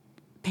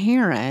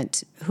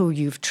parent who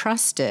you've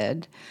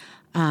trusted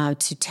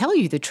to tell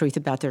you the truth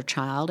about their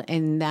child,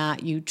 and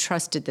that you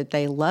trusted that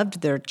they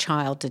loved their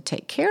child to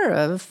take care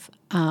of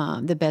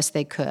the best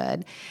they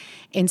could.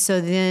 And so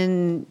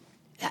then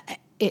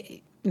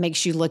it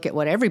makes you look at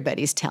what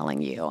everybody's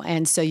telling you.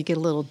 And so you get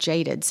a little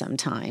jaded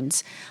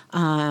sometimes.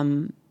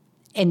 And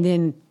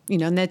then,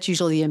 and that's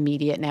usually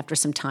immediate, and after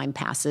some time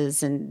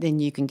passes, and then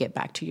you can get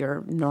back to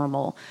your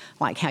normal,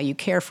 like how you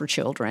care for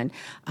children.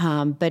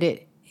 But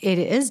it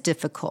is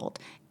difficult.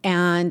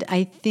 And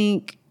I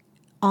think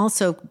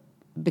also,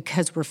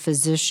 because we're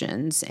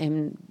physicians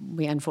and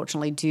we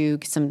unfortunately do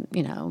some,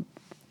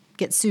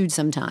 get sued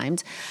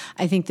sometimes,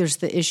 I think there's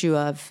the issue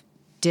of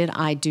Did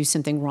I do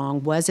something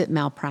wrong? Was it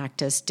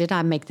malpractice? Did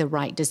I make the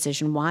right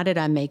decision? Why did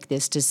I make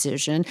this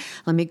decision?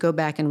 Let me go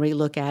back and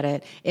relook at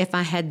it. If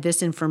I had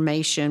this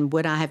information,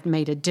 would I have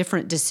made a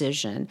different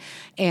decision?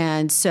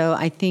 And so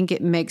I think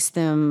it makes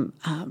them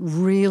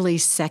really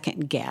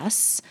second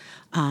guess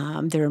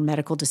their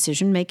medical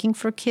decision making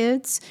for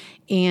kids,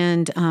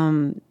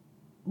 and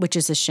which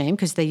is a shame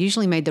because they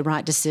usually made the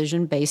right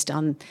decision based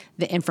on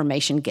the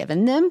information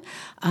given them.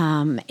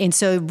 And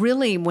so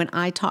really when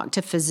I talk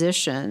to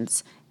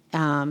physicians,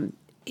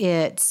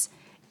 it's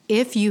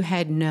if you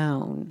had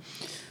known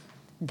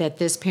that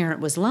this parent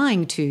was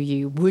lying to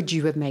you, would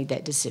you have made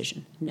that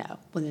decision? No.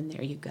 Well, then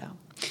there you go.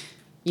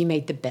 You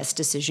made the best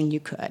decision you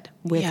could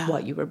with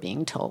what you were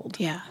being told.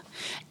 Yeah.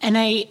 And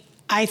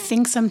I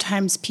think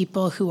sometimes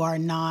people who are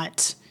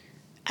not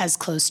as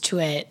close to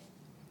it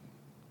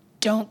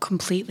don't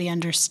completely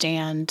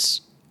understand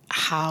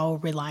how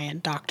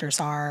reliant doctors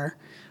are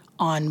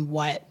on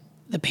what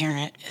the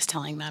parent is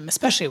telling them,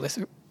 especially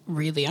with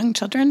really young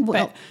children.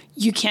 Well, but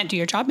you can't do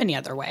your job any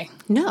other way.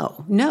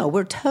 No,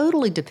 we're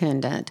totally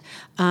dependent.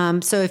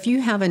 So if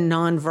you have a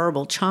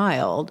nonverbal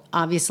child,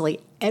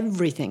 obviously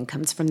everything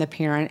comes from the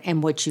parent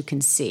and what you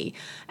can see.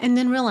 And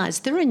then realize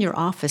they're in your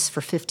office for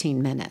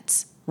 15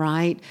 minutes.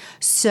 Right?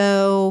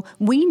 So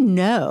we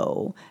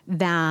know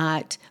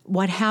that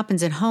what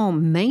happens at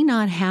home may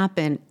not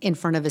happen in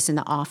front of us in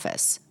the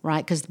office,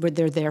 right? Because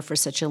they're there for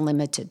such a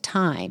limited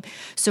time.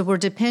 So we're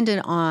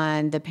dependent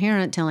on the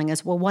parent telling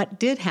us, well, what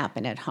did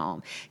happen at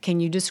home? Can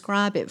you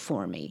describe it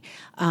for me?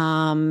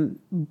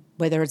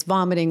 Whether it's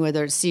vomiting,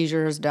 whether it's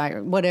seizures,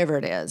 diarrhea, whatever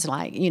it is,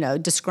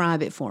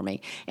 describe it for me.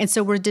 And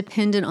so we're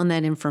dependent on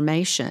that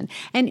information.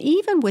 And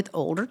even with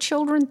older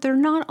children, they're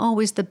not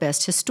always the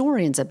best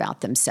historians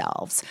about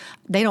themselves.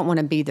 They don't want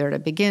to be there to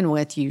begin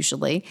with,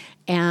 usually.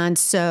 And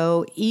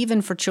so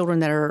even for children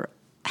that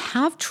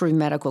have true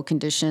medical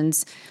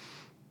conditions,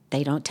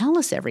 they don't tell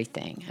us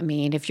everything. I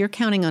mean, if you're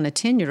counting on a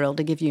 10-year-old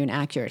to give you an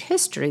accurate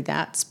history,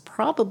 that's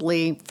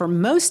probably, for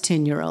most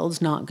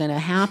 10-year-olds, not going to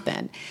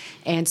happen.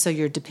 And so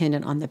you're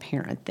dependent on the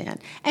parent then.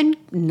 And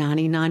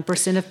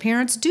 99% of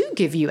parents do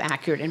give you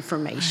accurate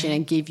information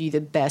and give you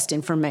the best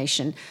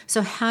information.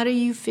 So how do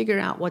you figure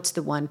out what's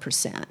the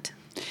 1%?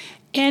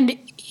 And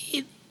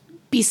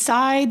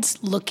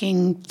besides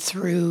looking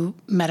through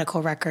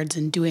medical records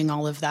and doing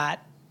all of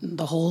that,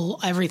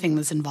 everything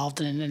that's involved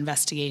in an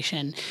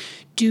investigation,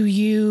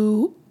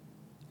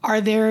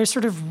 are there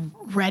sort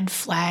of red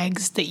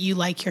flags that you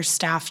like your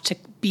staff to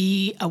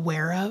be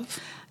aware of?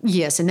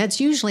 Yes, and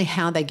that's usually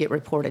how they get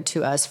reported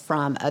to us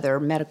from other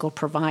medical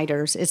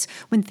providers. It's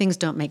when things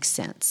don't make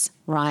sense,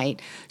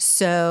 right?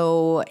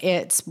 So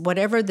it's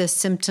whatever the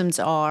symptoms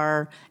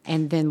are,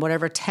 and then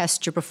whatever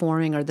test you're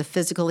performing or the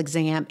physical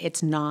exam,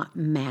 it's not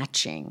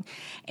matching.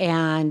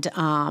 And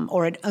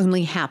or it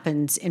only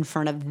happens in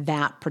front of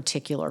that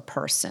particular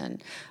person,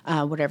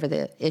 whatever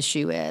the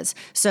issue is.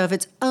 So if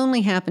it's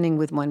only happening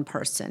with one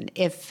person,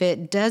 if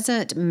it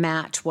doesn't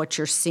match what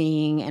you're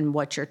seeing and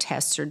what your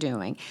tests are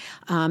doing,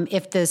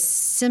 if the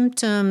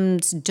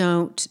symptoms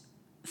don't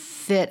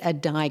fit a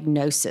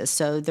diagnosis,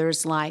 so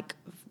there's like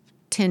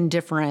 10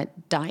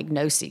 different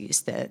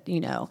diagnoses that,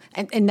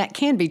 and that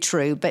can be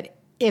true, but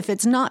if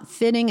it's not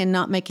fitting and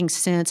not making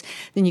sense,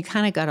 then you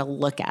kind of got to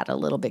look at it a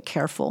little bit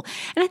careful.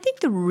 And I think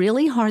the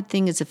really hard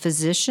thing as a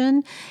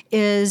physician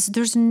is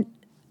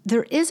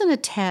there isn't a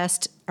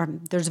test, or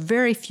there's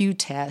very few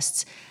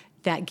tests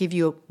that give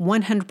you a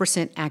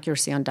 100%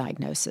 accuracy on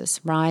diagnosis,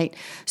 right?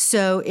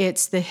 So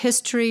it's the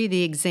history,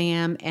 the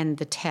exam, and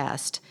the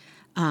test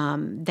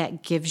that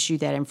gives you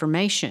that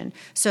information.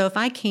 So if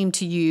I came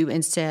to you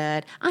and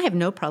said, I have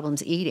no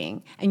problems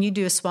eating, and you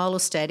do a swallow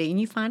study and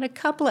you find a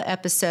couple of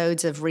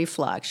episodes of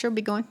reflux, you'll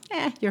be going,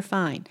 you're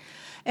fine.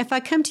 If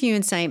I come to you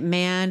and say,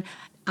 man,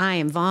 I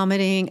am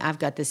vomiting, I've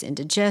got this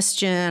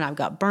indigestion, I've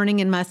got burning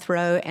in my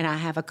throat, and I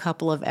have a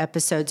couple of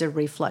episodes of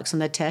reflux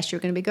on the test,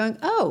 you're going to be going,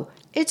 oh,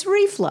 it's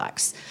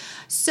reflux.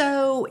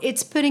 So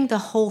it's putting the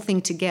whole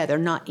thing together,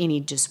 not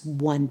any just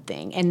one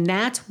thing. And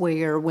that's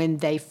where when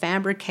they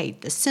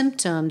fabricate the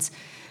symptoms,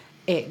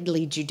 it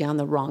leads you down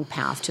the wrong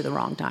path to the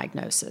wrong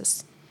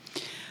diagnosis.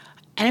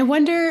 And I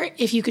wonder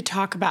if you could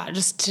talk about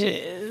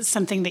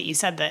something that you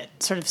said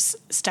that sort of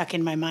stuck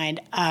in my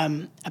mind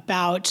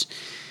about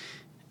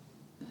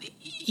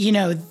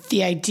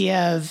the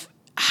idea of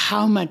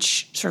how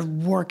much sort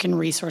of work and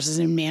resources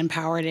and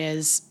manpower it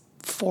is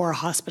for a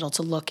hospital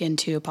to look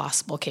into a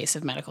possible case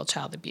of medical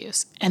child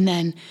abuse. And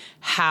then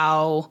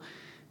how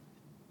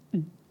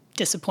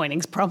disappointing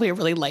is probably a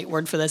really light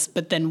word for this,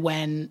 but then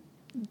when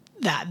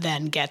that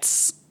then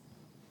gets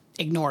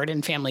ignored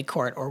in family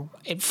court, or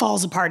it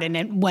falls apart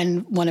in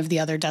one of the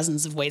other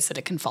dozens of ways that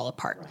it can fall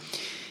apart.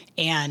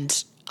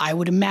 And I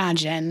would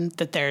imagine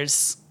that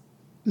there's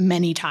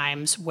many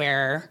times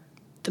where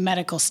the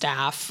medical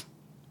staff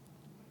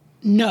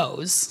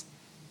knows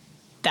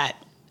that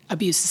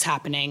abuse is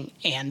happening,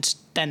 and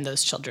then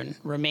those children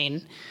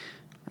remain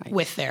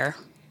with their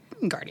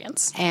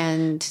guardians.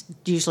 And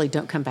usually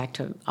don't come back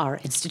to our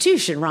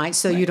institution, right?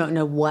 So you don't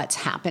know what's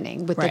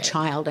happening with the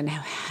child and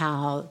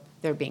how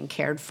they're being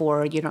cared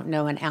for. You don't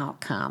know an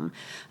outcome.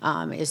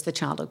 Is the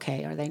child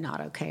okay? Are they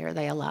not okay? Are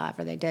they alive?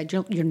 Are they dead?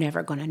 You're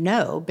never going to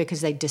know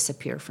because they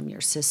disappear from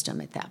your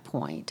system at that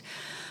point.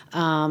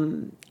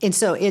 And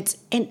so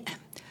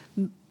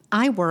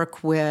I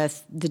work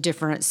with the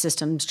different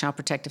systems, Child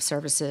Protective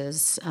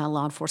Services,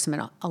 law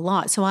enforcement a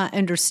lot, so I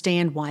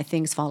understand why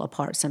things fall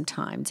apart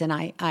sometimes. And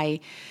I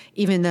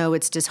even though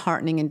it's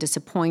disheartening and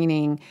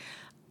disappointing,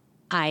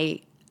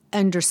 I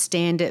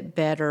understand it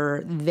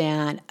better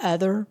than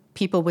other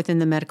people within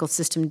the medical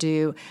system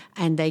do,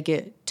 and they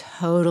get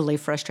totally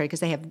frustrated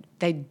because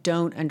they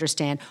don't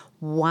understand,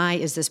 why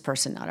is this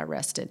person not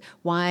arrested?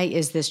 Why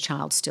is this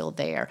child still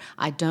there?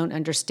 I don't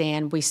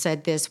understand. We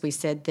said this,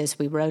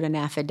 we wrote an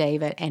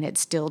affidavit, and it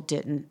still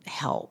didn't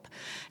help.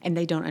 And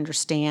they don't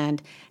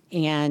understand,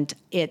 and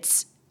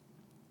it's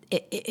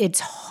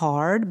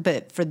hard,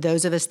 but for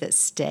those of us that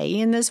stay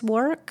in this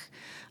work,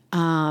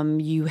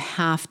 you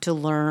have to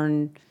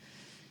learn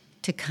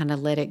to kind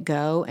of let it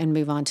go and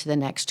move on to the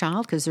next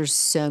child, because there's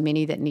so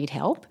many that need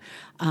help.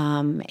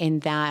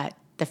 And that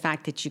the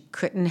fact that you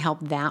couldn't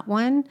help that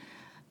one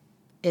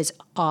is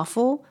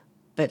awful,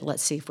 but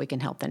let's see if we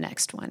can help the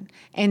next one.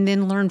 And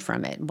then learn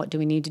from it. What do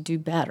we need to do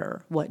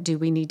better? What do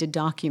we need to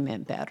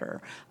document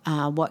better?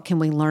 What can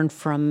we learn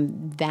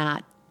from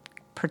that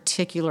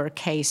particular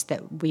case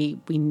that we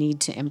need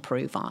to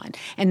improve on?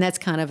 And that's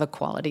kind of a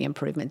quality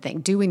improvement thing.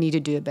 Do we need to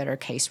do a better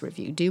case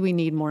review? Do we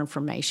need more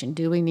information?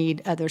 Do we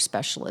need other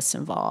specialists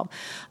involved?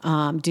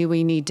 Do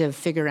we need to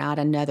figure out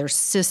another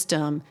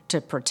system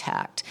to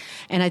protect?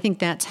 And I think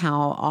that's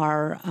how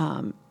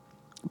our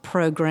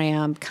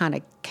program kind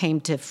of came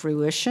to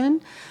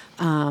fruition,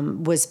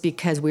 was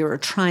because we were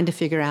trying to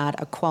figure out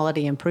a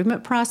quality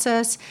improvement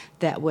process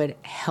that would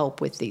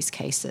help with these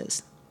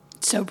cases.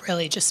 So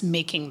really just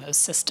making those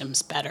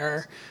systems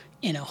better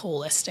in a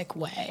holistic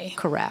way.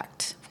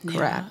 Correct.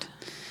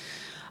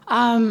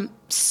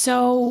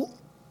 So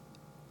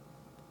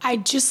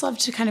I'd just love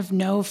to kind of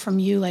know from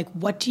you, like,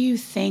 what do you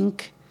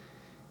think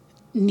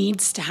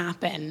needs to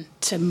happen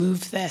to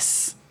move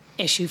this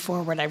issue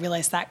forward? I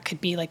realize that could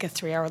be like a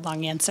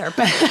 3-hour-long answer,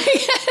 but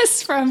I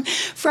guess from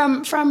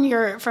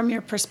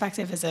your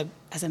perspective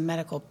as a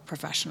medical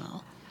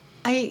professional.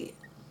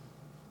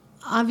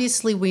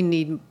 Obviously we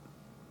need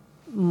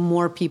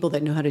more people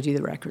that know how to do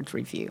the records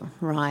review,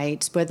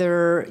 right?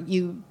 Whether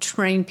you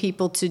train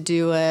people to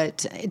do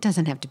it, it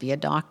doesn't have to be a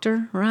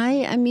doctor,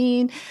 right? I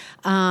mean,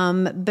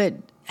 but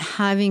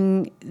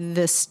having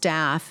the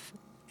staff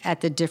at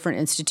the different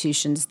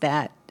institutions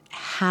that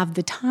have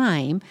the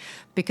time,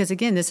 because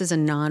again, this is a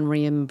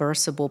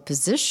non-reimbursable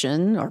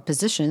position or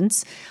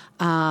positions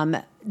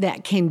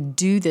that can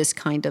do this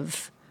kind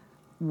of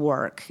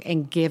work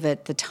and give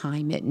it the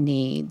time it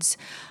needs.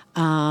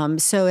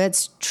 So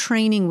it's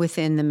training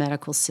within the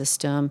medical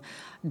system,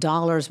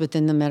 dollars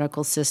within the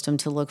medical system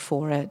to look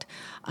for it.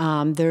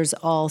 There's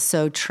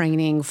also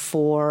training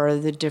for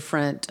the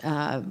different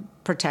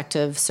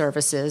protective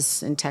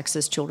services in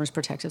Texas, Children's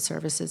Protective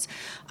Services.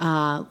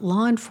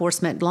 Law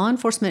enforcement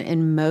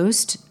in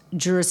most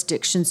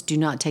jurisdictions do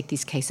not take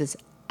these cases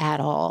at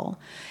all.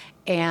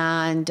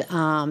 And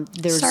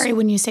there's... Sorry,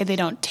 when you say they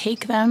don't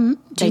take them,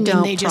 they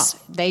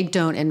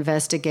don't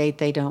investigate,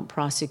 they don't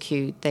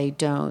prosecute, they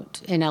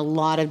don't... In a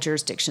lot of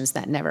jurisdictions,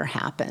 that never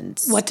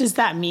happens. What does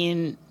that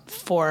mean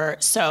for...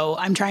 So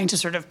I'm trying to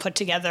sort of put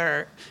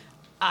together...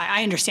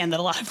 I understand that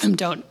a lot of them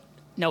don't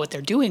know what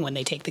they're doing when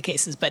they take the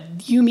cases,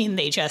 but you mean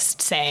they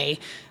just say,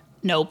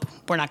 nope,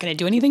 we're not going to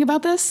do anything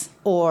about this?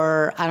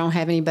 Or I don't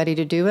have anybody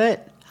to do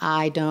it.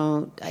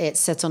 It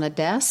sits on a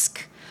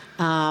desk.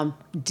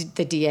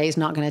 The DA is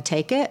not going to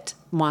take it.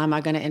 Why am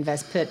I going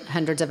to put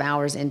hundreds of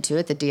hours into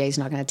it? The DA is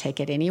not going to take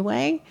it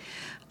anyway.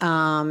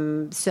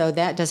 So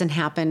that doesn't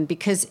happen,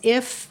 because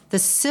if the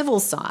civil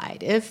side,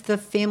 if the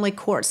family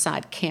court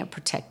side can't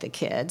protect the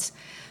kids,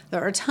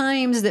 there are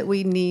times that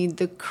we need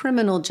the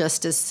criminal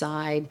justice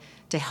side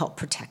to help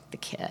protect the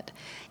kid.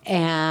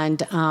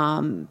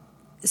 And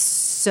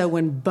so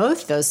when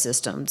both those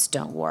systems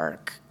don't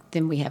work,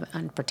 then we have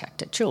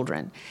unprotected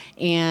children.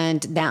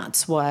 And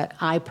that's what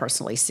I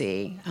personally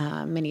see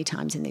many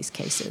times in these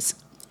cases.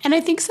 And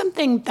I think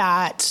something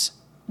that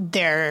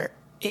there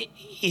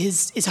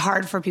is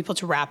hard for people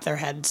to wrap their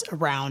heads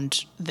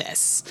around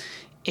this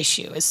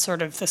issue is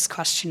sort of this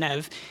question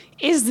of,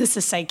 is this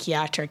a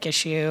psychiatric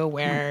issue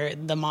where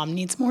the mom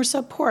needs more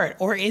support,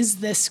 or is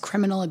this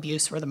criminal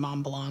abuse where the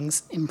mom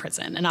belongs in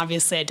prison? And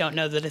obviously I don't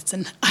know that it's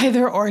an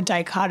either or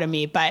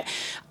dichotomy, but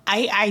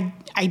I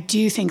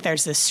do think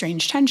there's this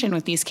strange tension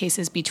with these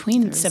cases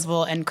between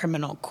civil and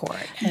criminal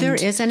court. There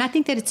is, and I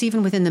think that it's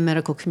even within the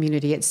medical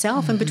community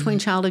itself, and between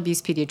child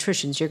abuse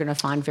pediatricians, you're going to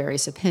find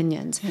various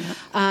opinions. Yeah.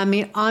 I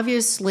mean,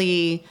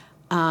 obviously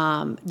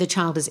the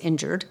child is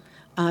injured.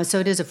 So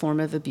it is a form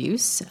of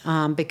abuse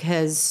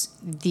because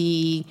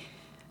the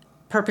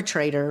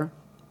perpetrator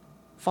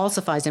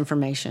falsifies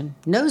information,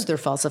 knows they're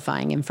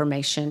falsifying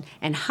information,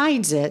 and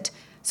hides it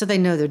so they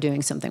know they're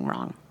doing something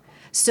wrong.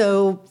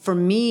 So for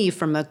me,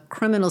 from a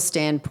criminal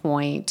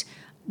standpoint,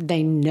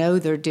 they know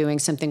they're doing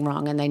something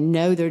wrong, and they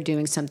know they're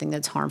doing something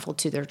that's harmful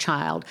to their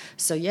child.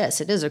 So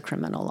yes, it is a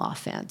criminal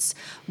offense.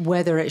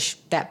 Whether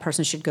that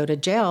person should go to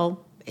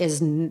jail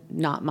is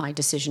not my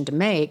decision to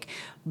make,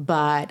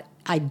 but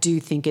I do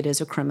think it is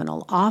a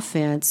criminal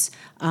offense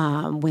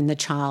when the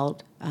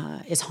child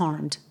is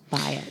harmed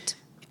by it.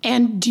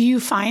 And do you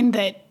find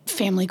that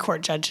family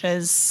court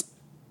judges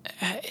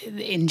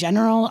in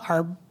general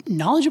are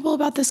knowledgeable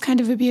about this kind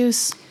of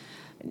abuse?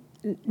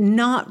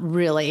 Not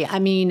really. I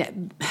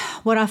mean,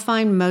 what I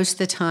find most of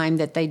the time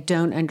that they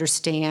don't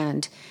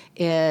understand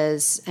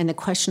is, and the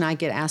question I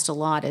get asked a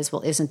lot is,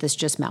 well, isn't this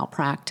just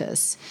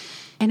malpractice?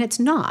 And it's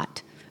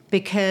not,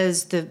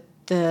 because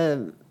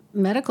the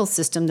medical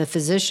system, the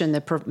physician,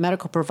 the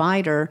medical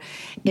provider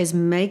is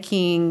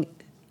making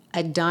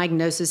a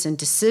diagnosis and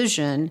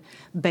decision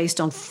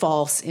based on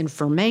false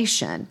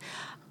information.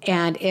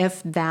 And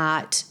if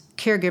that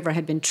caregiver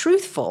had been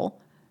truthful,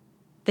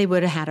 they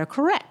would have had a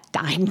correct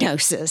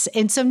diagnosis.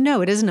 And so,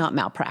 no, it is not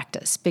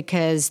malpractice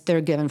because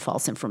they're given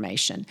false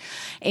information.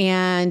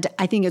 And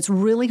I think it's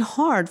really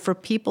hard for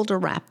people to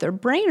wrap their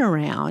brain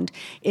around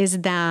is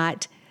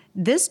that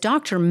this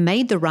doctor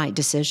made the right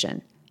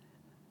decision,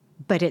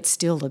 but it's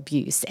still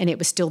abuse, and it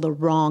was still the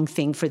wrong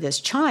thing for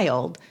this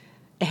child.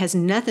 It has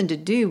nothing to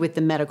do with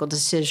the medical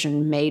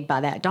decision made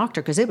by that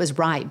doctor because it was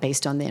right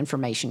based on the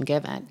information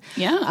given.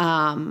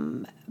 Yeah.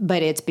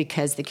 But it's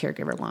because the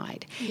caregiver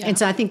lied. Yeah. And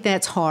so I think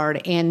that's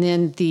hard. And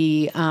then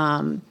the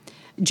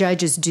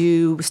judges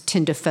do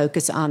tend to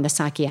focus on the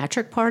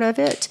psychiatric part of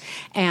it,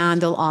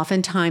 and they'll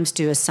oftentimes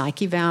do a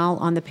psych eval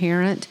on the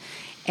parent,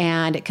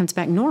 and it comes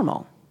back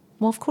normal.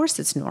 Well, of course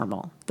it's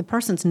normal. The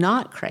person's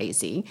not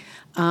crazy,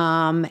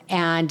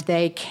 and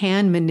they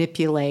can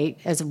manipulate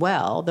as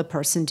well the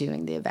person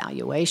doing the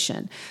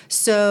evaluation.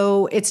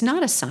 So it's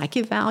not a psych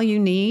eval you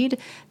need.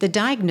 The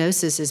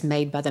diagnosis is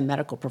made by the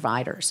medical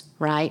providers,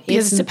 right?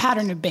 Because it's a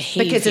pattern of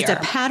behavior. Because it's a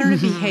pattern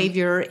of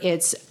behavior.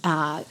 It's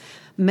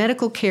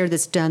medical care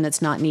that's done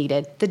that's not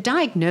needed. The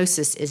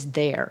diagnosis is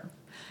there.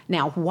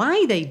 Now,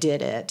 why they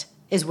did it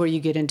is where you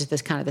get into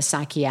this kind of the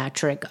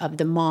psychiatric of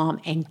the mom,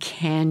 and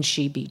can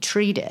she be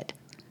treated,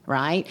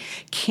 right?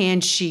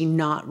 Can she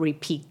not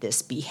repeat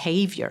this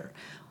behavior?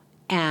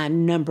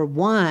 And number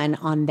one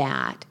on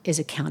that is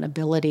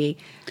accountability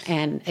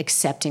and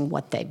accepting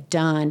what they've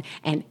done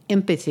and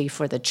empathy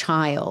for the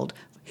child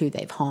who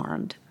they've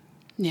harmed.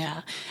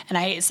 Yeah.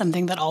 And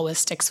something that always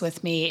sticks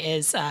with me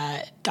is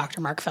Dr.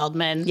 Mark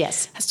Feldman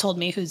has told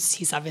me,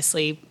 he's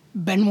obviously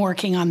been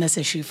working on this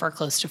issue for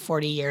close to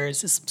 40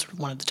 years, is sort of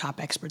one of the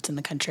top experts in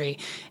the country.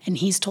 And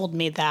he's told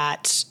me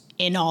that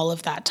in all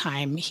of that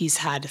time, he's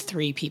had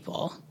 3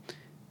 people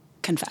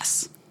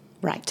confess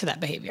to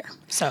that behavior.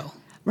 So...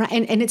 Right,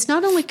 and it's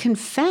not only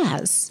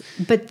confess,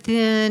 but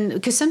then,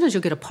 because sometimes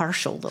you'll get a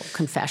partial little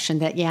confession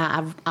that,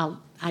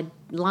 I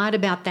lied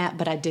about that,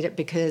 but I did it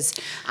because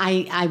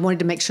I wanted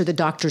to make sure the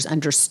doctors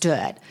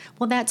understood.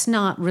 Well, that's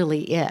not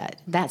really it.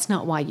 That's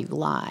not why you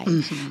lied.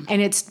 Mm-hmm.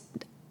 And it's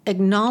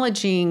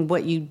acknowledging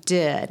what you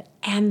did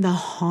and the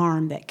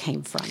harm that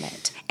came from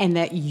it, and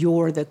that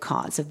you're the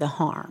cause of the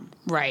harm.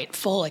 Right.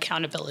 Full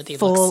accountability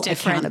looks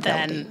different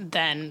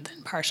than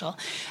partial.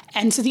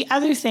 And so the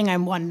other thing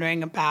I'm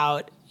wondering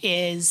about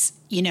is,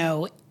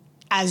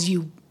 as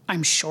you,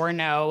 I'm sure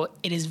know,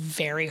 it is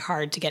very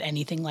hard to get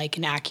anything like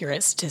an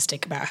accurate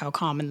statistic about how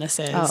common this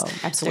is. Oh,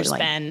 absolutely.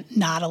 There's been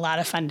not a lot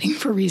of funding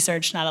for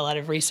research, not a lot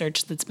of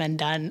research that's been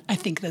done. I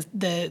think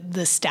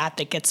the stat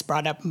that gets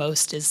brought up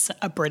most is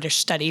a British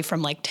study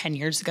from like 10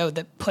 years ago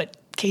that put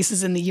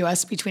cases in the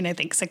U.S. between, I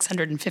think,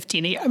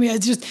 615. I mean,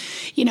 it's just,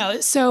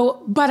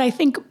 but I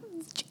think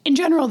in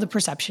general, the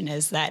perception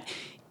is that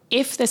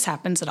if this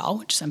happens at all,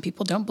 which some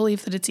people don't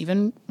believe that it's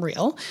even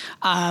real,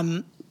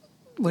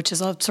 which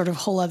is a sort of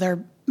whole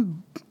other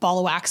ball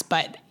of wax.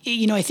 But,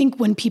 I think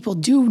when people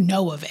do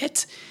know of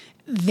it,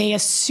 they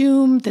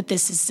assume that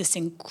this is this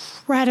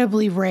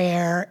incredibly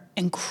rare,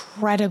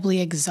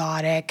 incredibly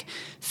exotic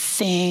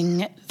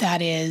thing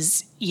that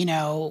is,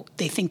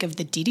 they think of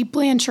the Dee Dee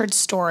Blanchard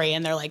story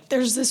and they're like,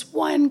 there's this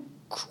one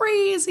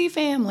crazy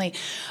family.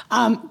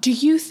 Do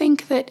you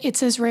think that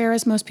it's as rare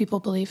as most people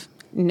believe?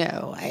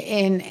 No,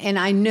 and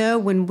I know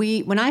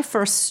when I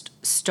first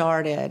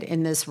started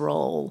in this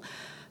role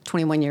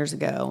 21 years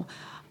ago,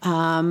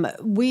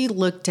 we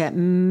looked at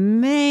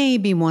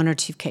maybe 1 or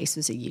 2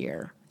 cases a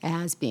year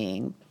as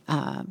being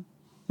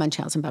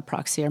Munchausen by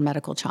proxy or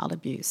medical child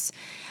abuse.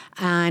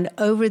 And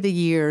over the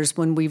years,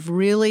 when we've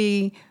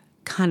really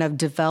kind of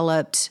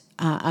developed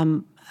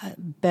a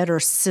better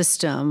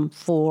system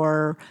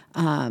for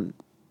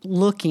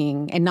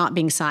looking and not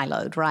being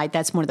siloed, right?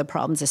 That's one of the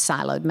problems is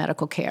siloed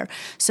medical care.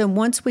 So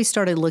once we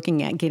started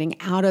looking at getting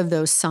out of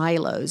those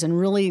silos and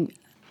really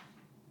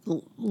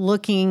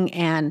looking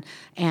and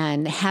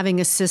having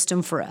a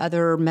system for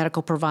other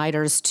medical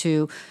providers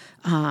to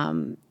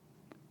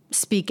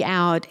speak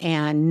out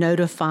and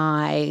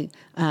notify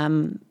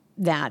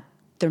that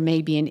there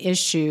may be an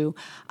issue,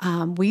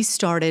 we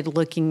started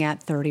looking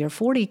at 30 or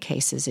 40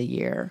 cases a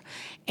year.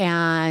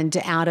 And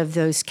out of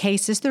those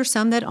cases, there's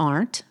some that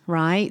aren't,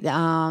 right,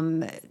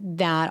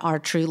 that are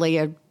truly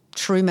a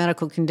true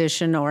medical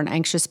condition or an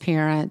anxious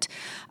parent.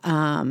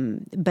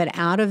 But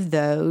out of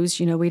those,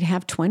 we'd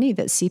have 20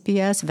 that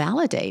CPS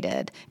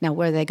validated. Now,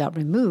 where they got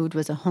removed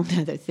was a whole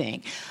other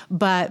thing.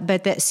 But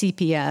that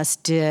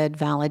CPS did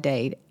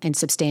validate and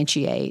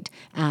substantiate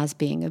as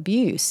being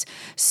abuse.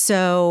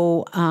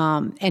 So,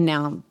 and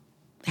now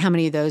how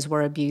many of those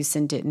were abuse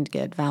and didn't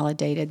get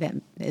validated, that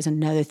is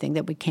another thing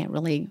that we can't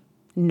really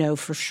know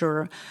for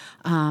sure.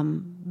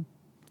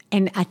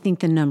 And I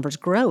think the number's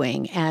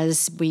growing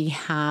as we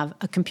have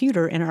a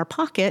computer in our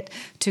pocket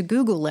to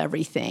Google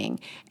everything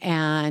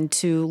and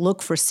to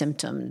look for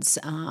symptoms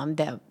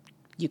that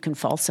you can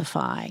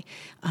falsify.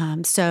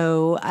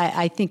 So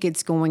I think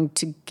it's going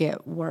to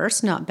get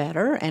worse, not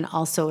better. And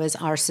also as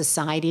our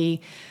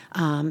society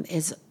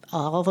is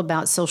all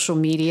about social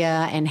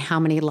media and how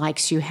many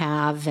likes you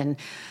have and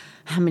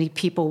how many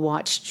people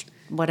watch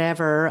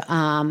whatever,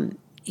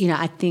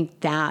 I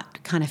think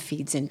that kind of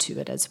feeds into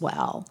it as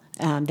well.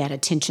 That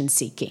attention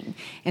seeking.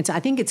 And so I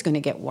think it's going to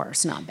get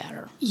worse, not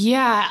better.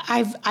 Yeah,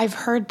 I've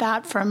heard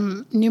that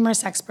from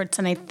numerous experts.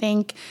 And I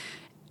think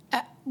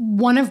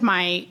one of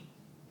my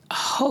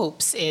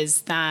hopes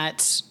is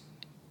that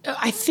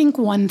I think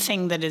one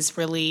thing that is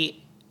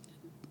really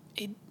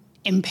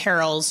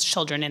imperils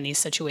children in these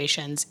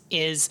situations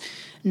is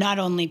not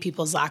only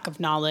people's lack of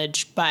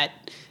knowledge, but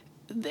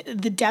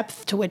the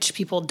depth to which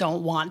people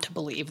don't want to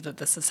believe that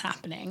this is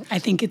happening. I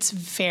think it's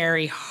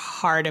very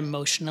hard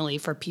emotionally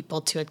for people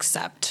to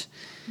accept.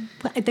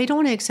 But they don't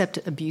want to accept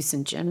abuse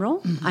in general.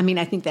 Mm-hmm. I mean,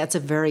 I think that's a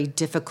very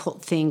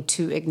difficult thing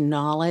to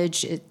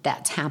acknowledge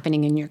that's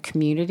happening in your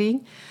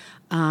community.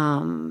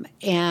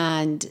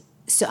 And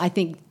so I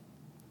think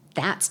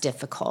that's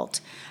difficult.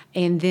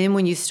 And then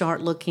when you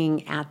start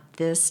looking at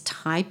this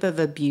type of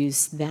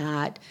abuse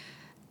that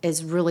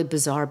is really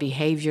bizarre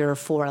behavior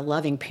for a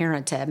loving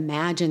parent to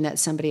imagine that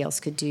somebody else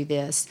could do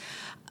this.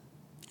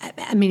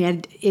 I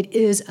mean, it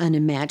is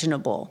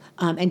unimaginable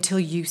until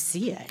you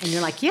see it. And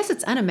you're like, yes,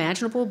 it's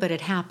unimaginable, but it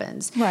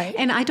happens. Right.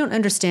 And I don't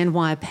understand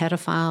why a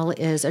pedophile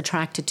is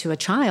attracted to a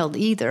child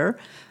either,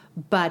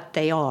 but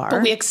they are.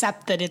 But we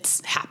accept that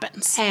it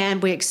happens.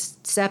 And we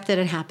accept that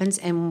it happens,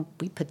 and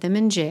we put them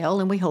in jail,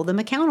 and we hold them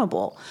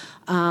accountable.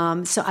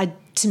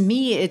 To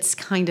me, it's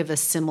kind of a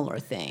similar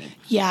thing.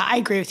 Yeah, I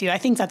agree with you. I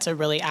think that's a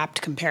really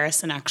apt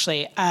comparison,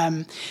 actually.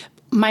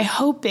 My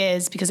hope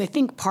is, because I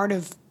think part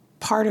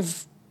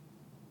of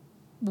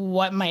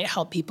what might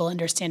help people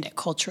understand it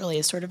culturally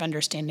is sort of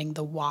understanding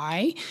the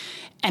why.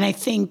 And I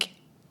think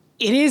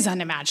it is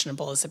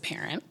unimaginable as a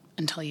parent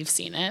until you've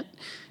seen it.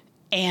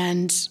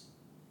 And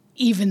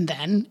even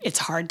then, it's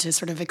hard to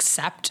sort of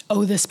accept,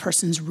 this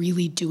person's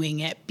really doing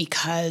it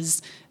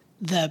because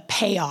the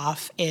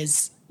payoff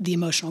is the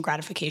emotional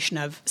gratification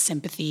of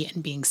sympathy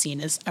and being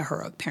seen as a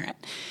heroic parent.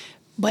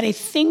 But I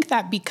think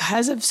that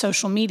because of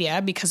social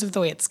media, because of the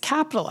way it's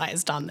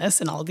capitalized on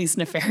this in all these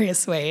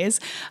nefarious ways,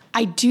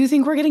 I do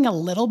think we're getting a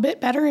little bit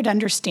better at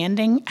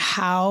understanding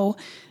how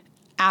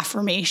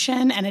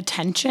affirmation and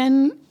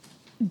attention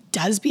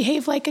does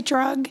behave like a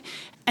drug.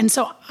 And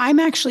so I'm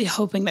actually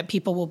hoping that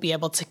people will be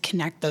able to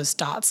connect those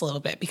dots a little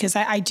bit, because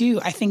I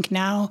think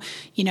now,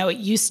 it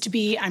used to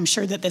be, I'm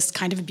sure that this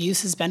kind of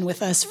abuse has been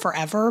with us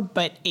forever,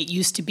 but it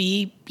used to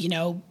be,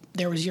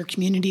 there was your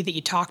community that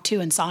you talked to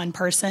and saw in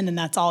person, and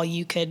that's all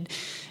you could,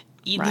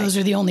 right. Those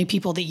are the only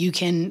people that you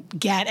can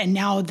get. And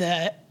now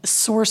the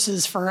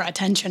sources for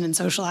attention and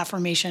social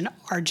affirmation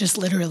are just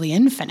literally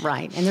infinite.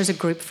 Right. And there's a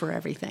group for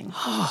everything.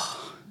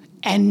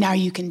 And now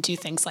you can do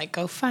things like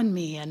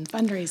GoFundMe and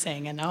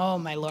fundraising, and oh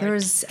my Lord.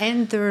 There's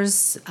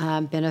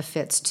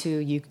benefits to,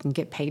 you can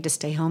get paid to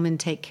stay home and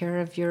take care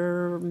of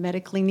your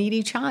medically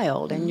needy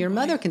child, and your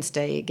mother can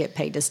get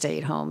paid to stay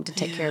at home to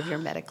take care of your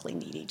medically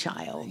needy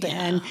child.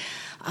 Yeah.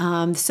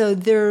 And so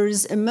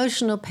there's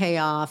emotional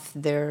payoff,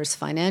 there's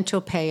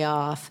financial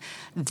payoff,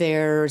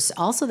 there's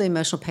also the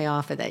emotional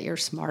payoff that you're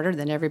smarter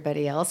than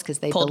everybody else because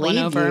they believe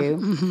you.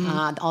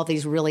 Mm-hmm. All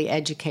these really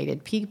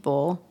educated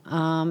people.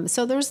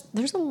 So there's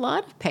a lot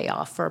of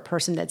payoff for a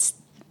person that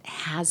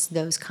has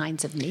those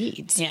kinds of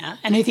needs. Yeah,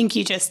 and I think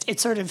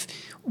it's sort of,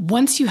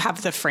 once you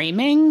have the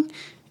framing,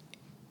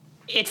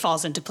 it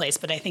falls into place,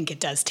 but I think it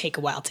does take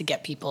a while to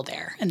get people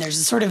there. And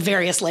there's sort of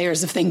various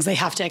layers of things they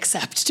have to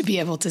accept to be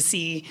able to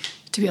see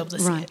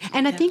right. it.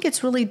 And I think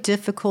it's really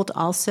difficult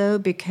also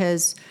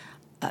because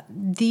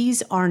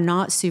these are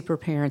not super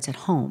parents at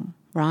home,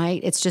 right?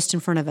 It's just in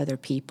front of other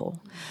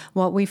people.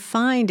 What we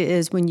find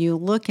is when you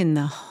look in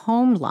the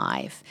home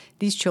life,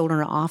 these children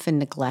are often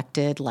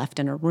neglected, left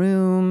in a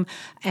room,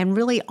 and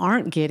really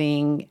aren't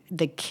getting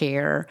the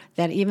care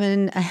that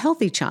even a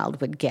healthy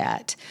child would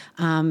get.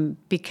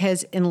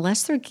 Because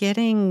unless they're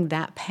getting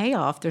that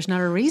payoff, there's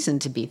not a reason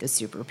to be the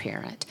super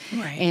parent.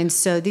 Right. And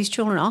so these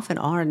children often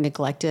are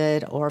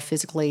neglected or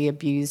physically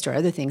abused or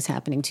other things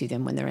happening to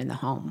them when they're in the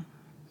home.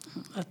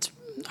 That's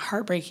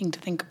heartbreaking to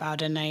think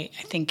about, and I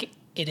think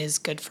it is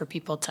good for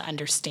people to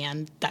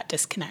understand that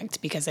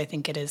disconnect, because I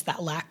think it is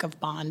that lack of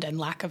bond and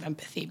lack of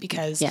empathy,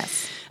 because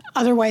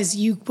otherwise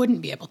you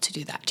wouldn't be able to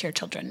do that to your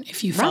children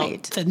if you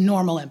felt the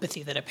normal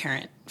empathy that a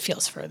parent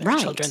feels for their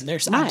children.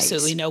 There's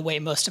absolutely no way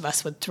most of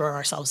us would throw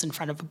ourselves in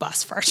front of a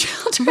bus for our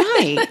children.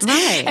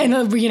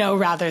 And,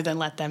 rather than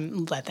let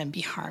them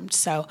be harmed.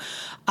 So,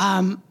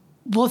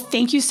 well,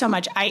 thank you so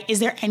much. Is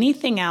there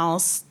anything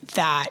else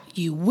that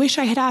you wish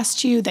I had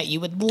asked you, that you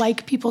would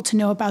like people to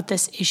know about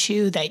this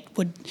issue, that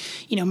would,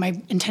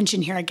 my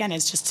intention here again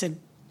is just to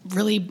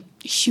really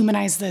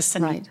humanize this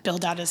and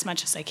build out as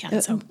much as I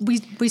can. So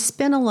we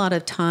spend a lot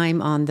of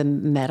time on the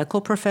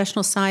medical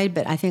professional side,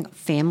 but I think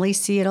families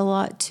see it a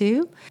lot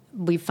too.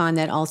 We find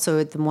that also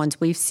at the ones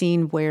we've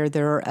seen where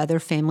there are other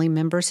family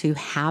members who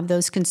have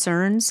those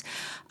concerns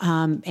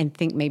and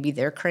think maybe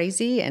they're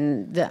crazy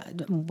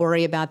and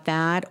worry about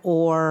that,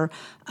 or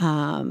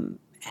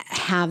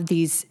have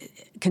these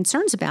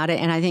concerns about it.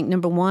 And I think,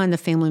 number one, the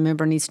family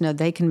member needs to know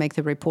they can make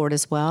the report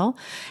as well.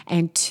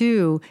 And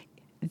two,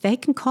 they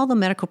can call the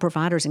medical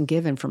providers and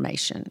give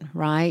information,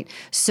 right?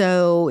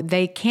 So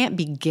they can't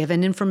be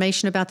given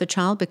information about the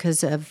child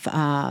because of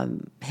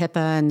HIPAA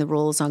and the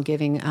rules on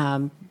giving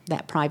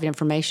that private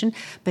information,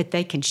 but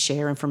they can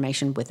share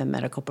information with a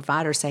medical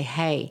provider, say,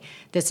 hey,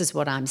 this is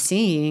what I'm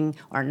seeing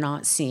or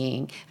not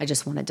seeing. I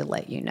just wanted to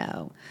let you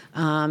know.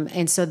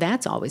 And so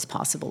that's always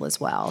possible as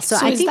well. So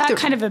I think that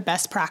kind of a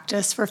best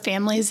practice for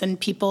families and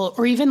people,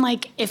 or even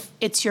like if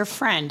it's your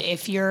friend,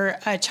 if you're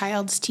a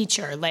child's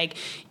teacher, like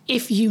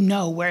if you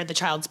know where the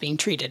child's being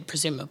treated,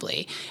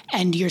 presumably,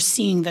 and you're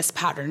seeing this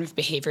pattern of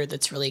behavior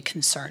that's really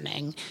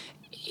concerning,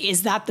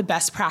 is that the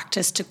best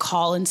practice to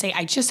call and say,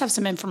 I just have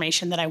some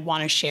information that I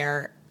want to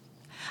share?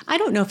 I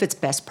don't know if it's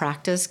best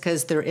practice,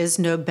 because there is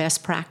no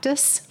best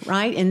practice,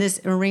 right, in this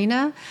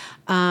arena.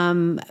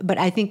 But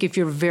I think if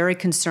you're very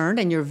concerned,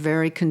 and you're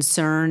very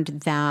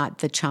concerned that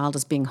the child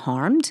is being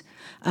harmed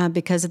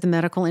because of the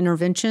medical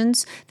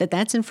interventions,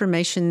 that's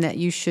information that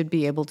you should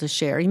be able to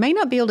share. You may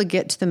not be able to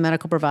get to the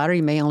medical provider.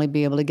 You may only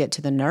be able to get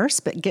to the nurse,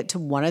 but get to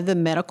one of the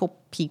medical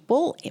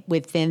people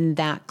within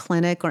that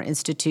clinic or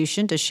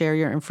institution to share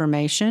your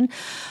information.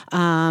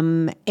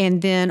 And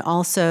then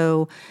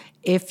also,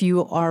 if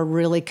you are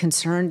really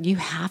concerned, you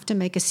have to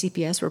make a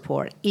CPS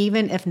report.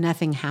 Even if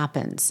nothing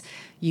happens,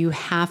 you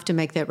have to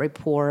make that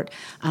report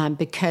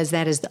because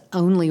that is the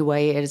only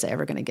way it is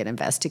ever going to get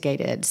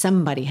investigated.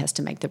 Somebody has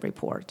to make the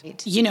report.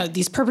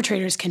 These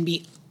perpetrators can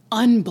be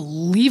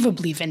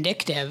unbelievably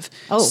vindictive.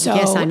 Yes,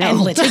 I know.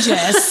 And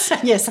litigious.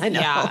 Yes, I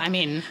know. Yeah, I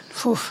mean,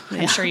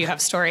 I'm sure you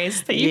have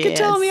stories that you could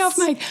tell me off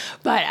mic.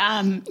 But,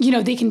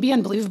 they can be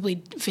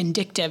unbelievably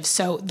vindictive.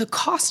 So the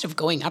cost of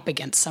going up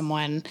against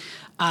someone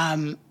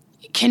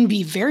can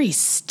be very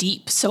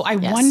steep. So I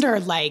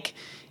wonder,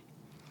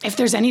 if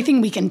there's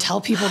anything we can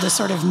tell people to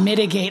sort of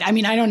mitigate. I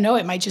mean, I don't know.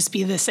 It might just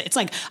be this. It's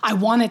like, I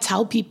want to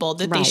tell people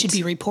that they should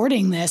be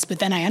reporting this, but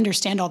then I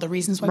understand all the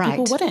reasons why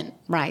people wouldn't.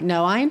 Right.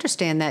 No, I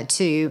understand that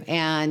too.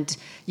 And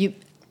you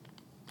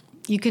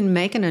can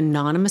make an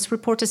anonymous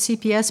report to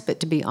CPS, but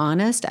to be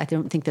honest, I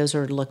don't think those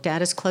are looked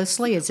at as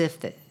closely as if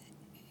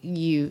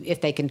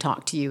they can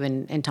talk to you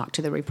and talk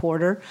to the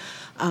reporter.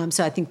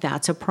 So I think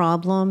that's a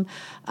problem.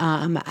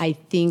 I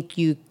think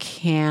you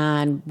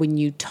can, when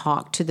you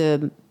talk to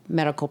the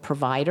medical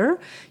provider,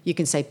 you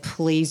can say,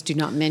 please do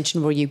not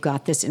mention where you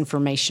got this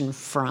information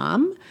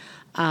from.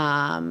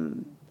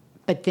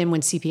 But then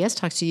when CPS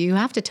talks to you, you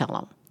have to tell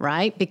them,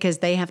 right? Because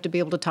they have to be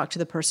able to talk to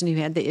the person who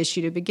had the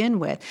issue to begin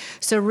with.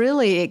 So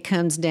really it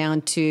comes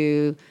down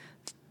to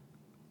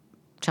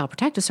Child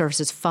Protective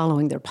Services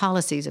following their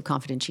policies of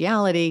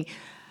confidentiality.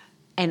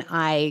 And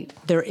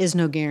there is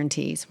no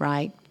guarantees,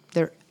 right?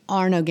 There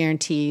are no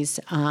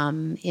guarantees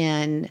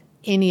in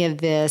any of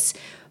this.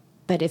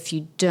 But if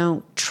you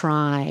don't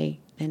try,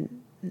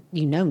 then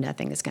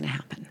nothing is going to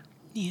happen.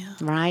 Yeah.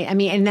 Right? I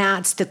mean, and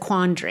that's the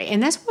quandary.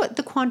 And that's what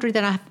the quandary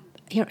that I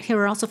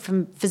hear also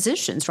from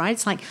physicians, right?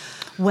 It's like,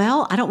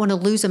 well, I don't want to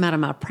lose them out of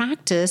my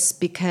practice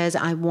because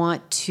I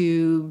want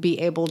to be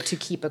able to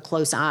keep a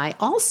close eye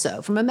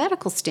also from a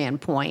medical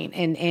standpoint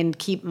and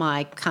keep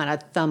my kind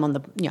of thumb on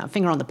the,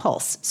 finger on the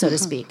pulse, so to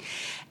speak.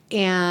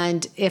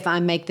 And if I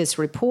make this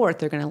report,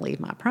 they're going to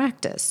leave my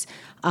practice,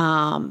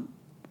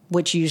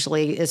 which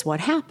usually is what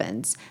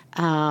happens.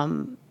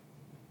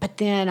 But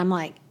then I'm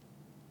like,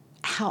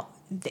 how?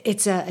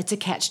 It's a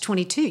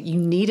catch-22. You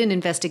need an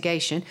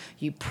investigation.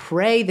 You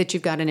pray that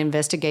you've got an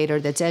investigator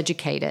that's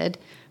educated,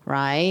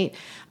 right?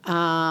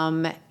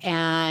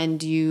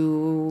 And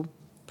you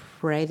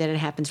pray that it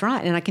happens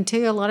right. And I can tell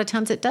you a lot of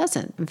times it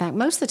doesn't. In fact,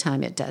 most of the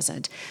time it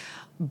doesn't.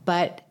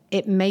 But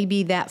it may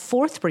be that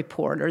fourth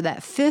report or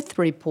that fifth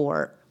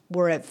report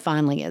where it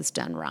finally is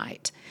done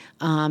right,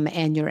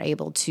 and you're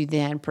able to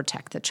then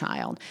protect the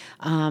child.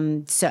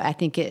 So I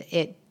think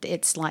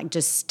it's like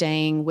just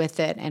staying with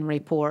it and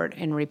report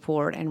and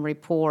report and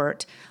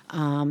report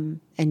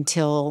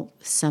until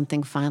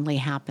something finally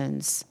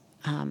happens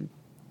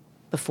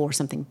before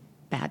something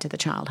bad to the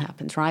child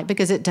happens, right?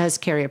 Because it does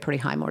carry a pretty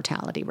high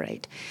mortality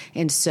rate.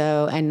 And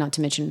so, and not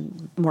to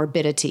mention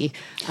morbidity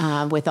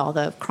with all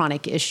the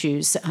chronic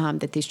issues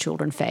that these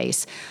children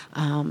face.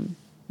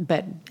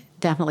 But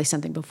definitely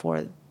something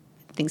before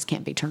things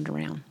can't be turned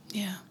around.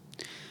 Yeah.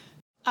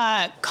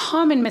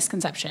 Common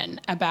misconception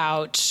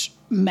about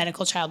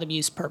medical child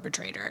abuse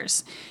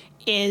perpetrators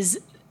is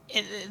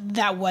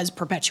that was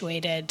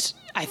perpetuated,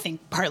 I think,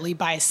 partly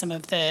by some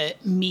of the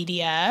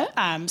media,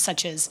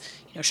 such as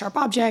Sharp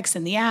Objects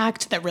and The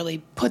Act, that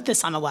really put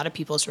this on a lot of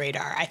people's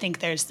radar. I think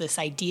there's this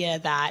idea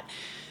that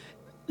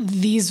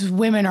these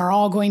women are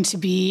all going to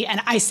be,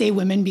 and I say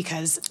women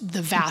because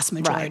the vast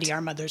majority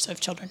are mothers of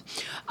children,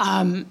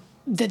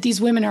 that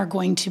these women are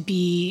going to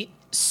be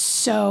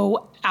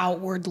so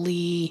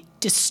outwardly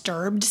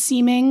disturbed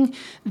seeming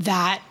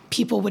that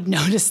people would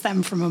notice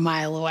them from a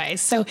mile away.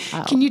 So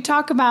can you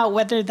talk about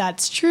whether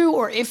that's true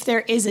or if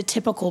there is a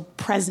typical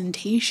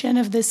presentation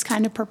of this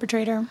kind of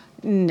perpetrator?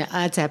 No,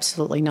 that's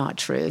absolutely not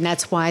true. And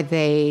that's why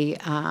they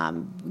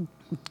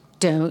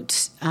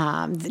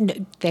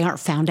they aren't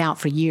found out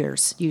for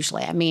years,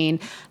 usually. I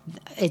mean,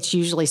 it's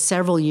usually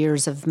several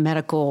years of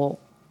medical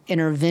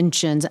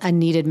interventions,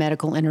 unneeded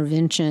medical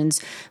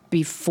interventions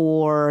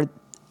before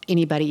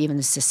anybody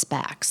even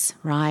suspects,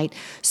 right?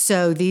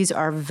 So these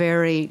are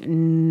very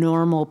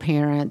normal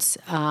parents.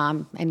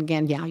 And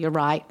again, yeah, you're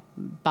right.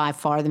 By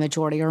far the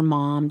majority are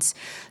moms.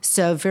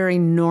 So very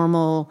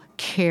normal,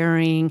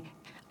 caring,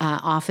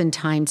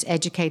 oftentimes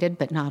educated,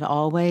 but not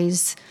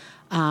always.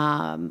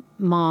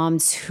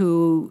 Moms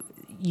who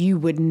you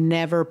would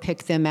never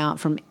pick them out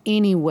from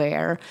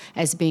anywhere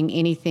as being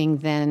anything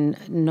than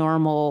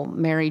normal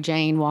Mary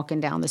Jane walking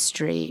down the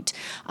street.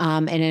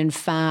 And in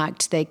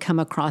fact, they come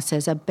across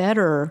as a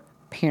better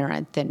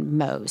parent than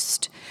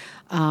most.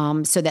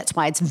 So that's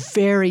why it's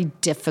very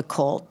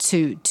difficult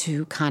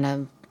to kind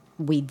of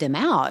weed them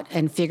out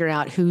and figure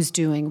out who's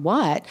doing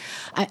what.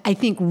 I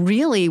think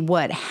really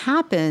what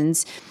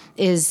happens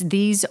is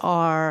these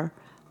are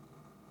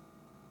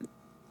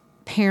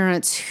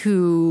parents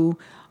who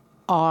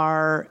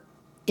are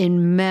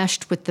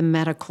enmeshed with the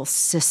medical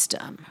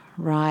system,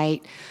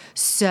 right?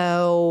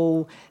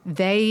 So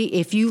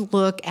if you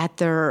look at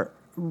the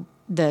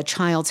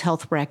child's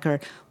health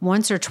record,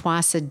 once or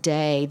twice a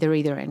day, they're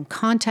either in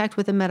contact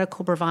with a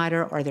medical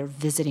provider or they're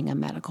visiting a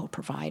medical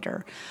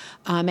provider.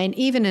 And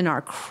even in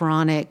our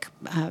chronic,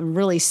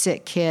 really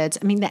sick kids,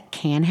 I mean, that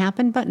can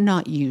happen, but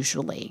not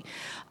usually.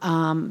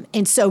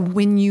 And so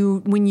when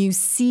you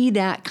see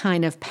that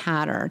kind of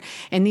pattern,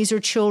 and these are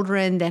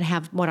children that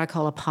have what I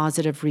call a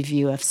positive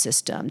review of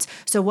systems.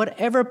 So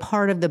whatever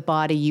part of the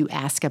body you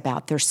ask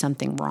about, there's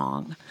something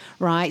wrong,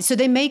 right? So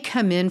they may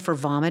come in for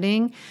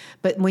vomiting,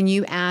 but when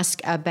you ask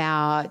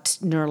about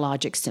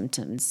neurologic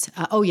symptoms,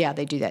 oh yeah,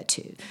 they do that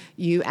too.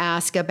 You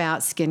ask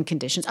about skin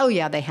conditions, oh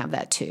yeah, they have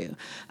that too.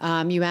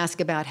 You ask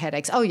about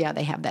headaches, oh yeah,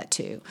 they have that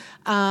too.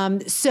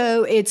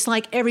 So it's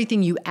like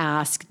everything you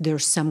ask,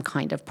 there's some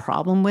kind of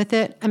problem with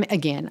it. I mean,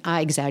 again, I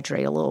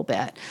exaggerate a little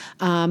bit,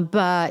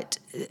 but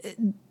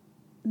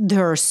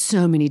there are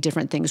so many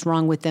different things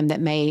wrong with them that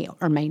may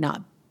or may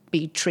not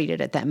be treated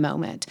at that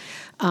moment.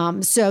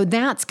 So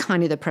that's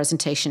kind of the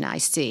presentation I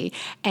see,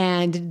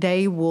 and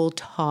they will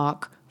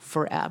talk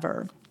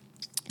forever.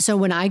 So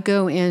when I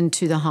go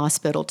into the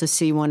hospital to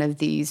see one of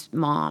these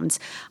moms,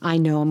 I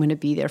know I'm going to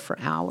be there for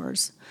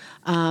hours.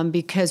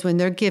 Because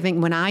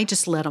when I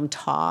just let them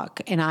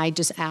talk and I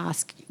just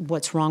ask,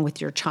 what's wrong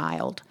with your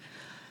child?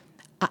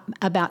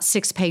 About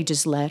 6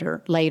 pages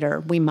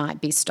later, we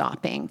might be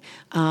stopping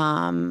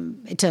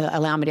to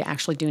allow me to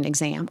actually do an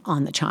exam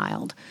on the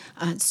child.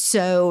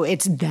 So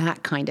it's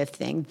that kind of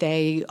thing.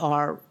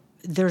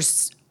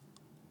 There's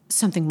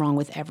something wrong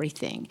with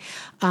everything.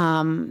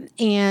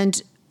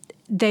 And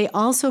they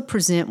also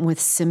present with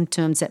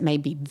symptoms that may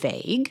be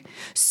vague.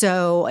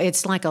 So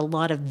it's like a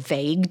lot of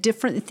vague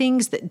different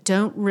things that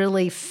don't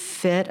really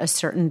fit a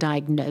certain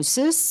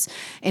diagnosis.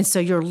 And so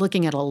you're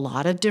looking at a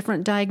lot of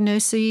different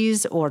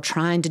diagnoses or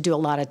trying to do a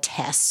lot of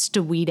tests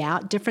to weed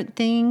out different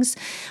things,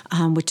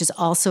 which is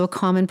also a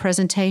common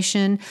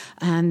presentation.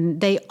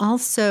 They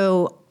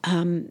also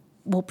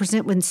will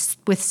present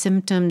with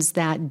symptoms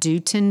that do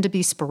tend to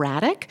be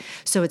sporadic,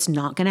 so it's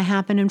not going to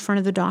happen in front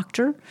of the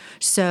doctor.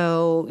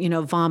 So,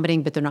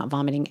 vomiting, but they're not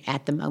vomiting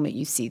at the moment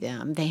you see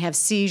them. They have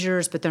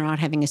seizures, but they're not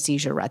having a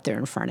seizure right there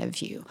in front of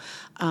you.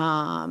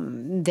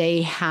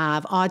 They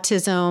have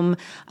autism,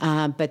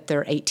 but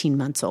they're 18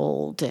 months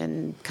old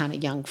and kind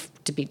of young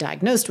to be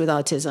diagnosed with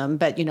autism,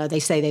 but, they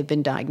say they've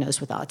been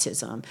diagnosed with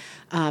autism,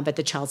 but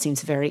the child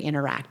seems very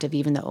interactive,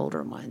 even the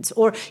older ones.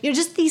 Or,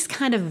 just these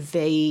kind of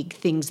vague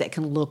things that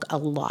can look a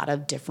lot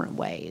of different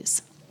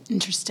ways.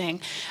 Interesting.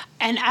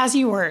 And as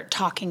you were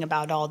talking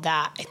about all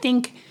that, I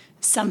think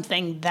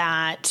something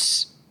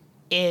that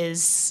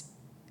is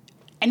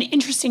an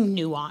interesting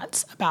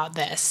nuance about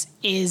this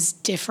is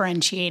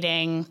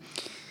differentiating,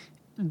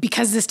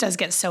 because this does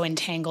get so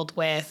entangled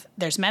with,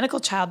 there's medical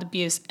child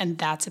abuse, and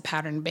that's a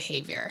pattern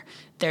behavior.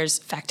 There's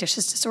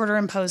factitious disorder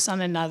imposed on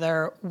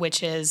another,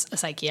 which is a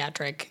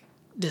psychiatric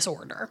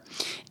disorder.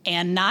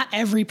 And not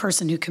every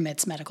person who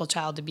commits medical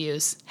child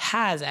abuse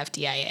has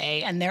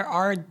FDIA. And there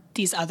are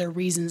these other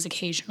reasons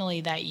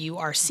occasionally that you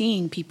are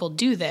seeing people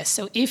do this.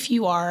 So if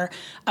you are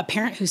a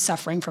parent who's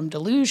suffering from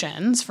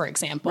delusions, for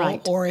example,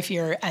 Right. or if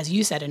you're, as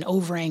you said, an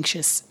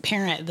over-anxious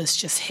parent that's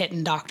just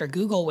hitting Dr.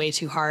 Google way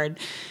too hard,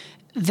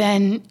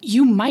 then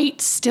you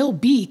might still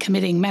be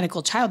committing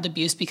medical child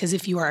abuse, because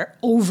if you are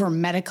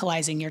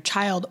over-medicalizing your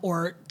child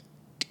or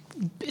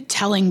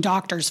telling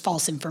doctors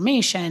false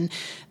information,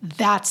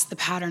 that's the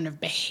pattern of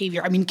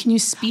behavior. I mean, can you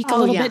speak a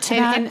little bit to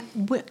that?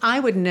 And I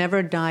would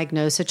never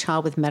diagnose a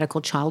child with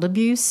medical child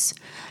abuse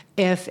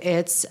if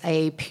it's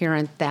a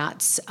parent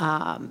that's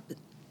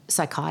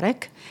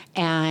psychotic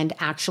and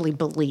actually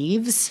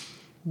believes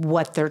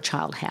what their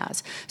child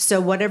has. So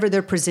whatever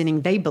they're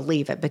presenting, they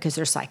believe it because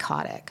they're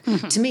psychotic.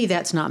 Mm-hmm. To me,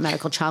 that's not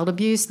medical child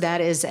abuse.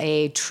 That is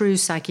a true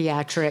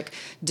psychiatric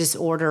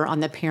disorder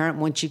on the parent.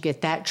 Once you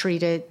get that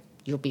treated,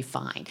 you'll be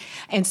fine.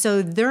 And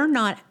so they're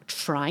not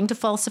trying to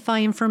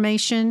falsify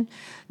information.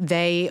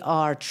 They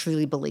are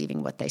truly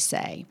believing what they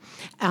say.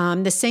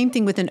 The same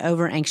thing with an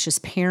over-anxious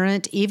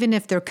parent. Even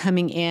if they're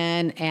coming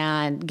in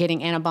and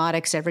getting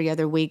antibiotics every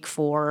other week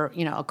for,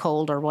 a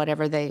cold or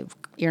whatever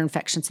ear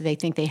infections that they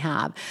think they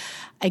have,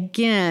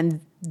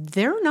 again,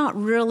 they're not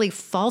really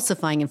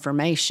falsifying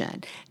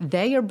information.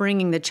 They are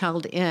bringing the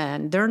child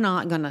in. They're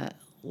not going to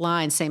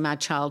lie and say my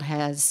child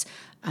has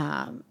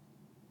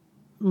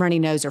runny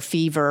nose or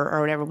fever or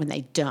whatever when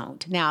they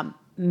don't. Now,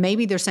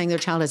 maybe they're saying their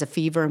child has a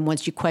fever, and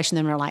once you question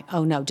them, they're like,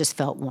 oh, no, just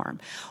felt warm.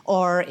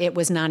 Or it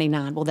was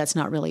 99. Well, that's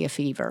not really a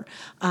fever.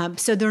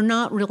 So they're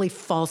not really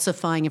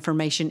falsifying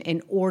information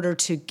in order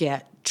to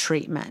get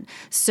treatment.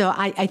 So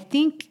I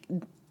think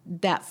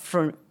that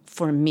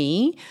for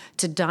me,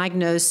 to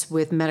diagnose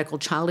with medical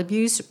child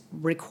abuse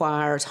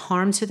requires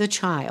harm to the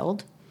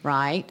child,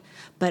 right?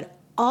 But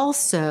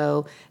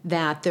also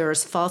that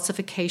there's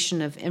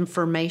falsification of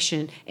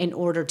information in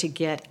order to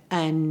get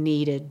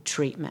unneeded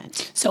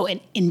treatment. So an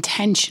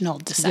intentional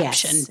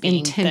deception. Yes,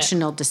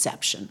 intentional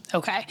deception.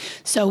 Okay.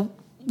 So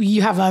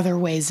you have other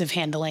ways of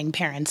handling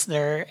parents that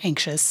are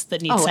anxious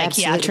that need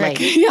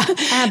psychiatric. Absolutely. Yeah,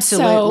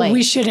 absolutely. So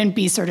we shouldn't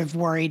be sort of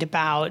worried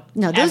about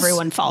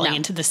everyone falling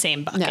into the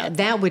same bucket. No,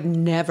 that would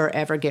never,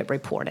 ever get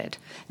reported.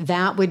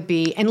 That would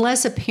be,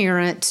 unless a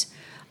parent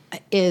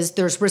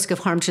there's risk of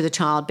harm to the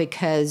child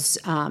because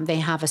they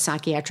have a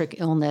psychiatric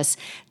illness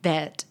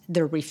that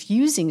they're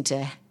refusing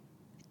to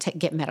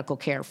get medical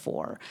care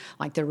for,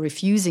 like they're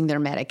refusing their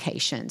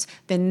medications,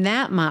 then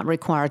that might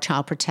require a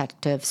Child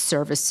Protective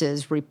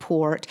Services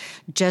report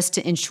just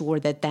to ensure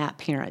that that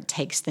parent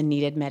takes the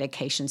needed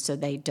medication so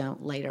they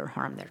don't later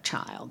harm their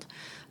child.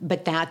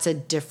 But that's a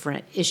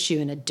different issue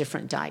and a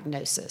different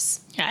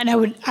diagnosis. Yeah,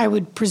 and I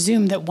would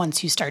presume that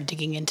once you start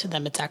digging into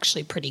them, it's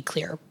actually pretty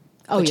clear.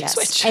 Oh,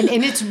 yes. And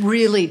it's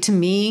really, to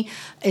me,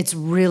 it's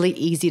really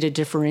easy to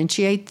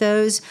differentiate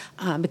those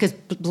because,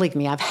 believe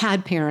me, I've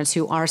had parents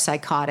who are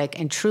psychotic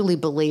and truly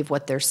believe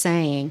what they're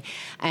saying.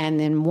 And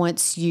then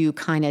once you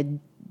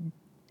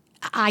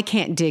I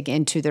can't dig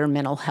into their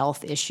mental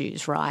health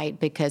issues, right,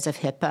 because of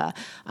HIPAA.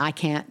 I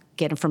can't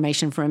get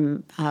information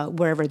from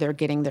wherever they're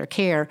getting their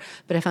care.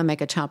 But if I make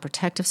a Child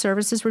Protective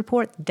Services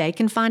report, they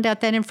can find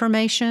out that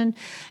information,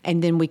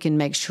 and then we can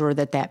make sure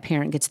that that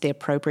parent gets the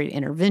appropriate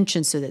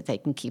intervention so that they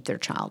can keep their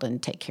child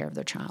and take care of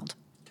their child.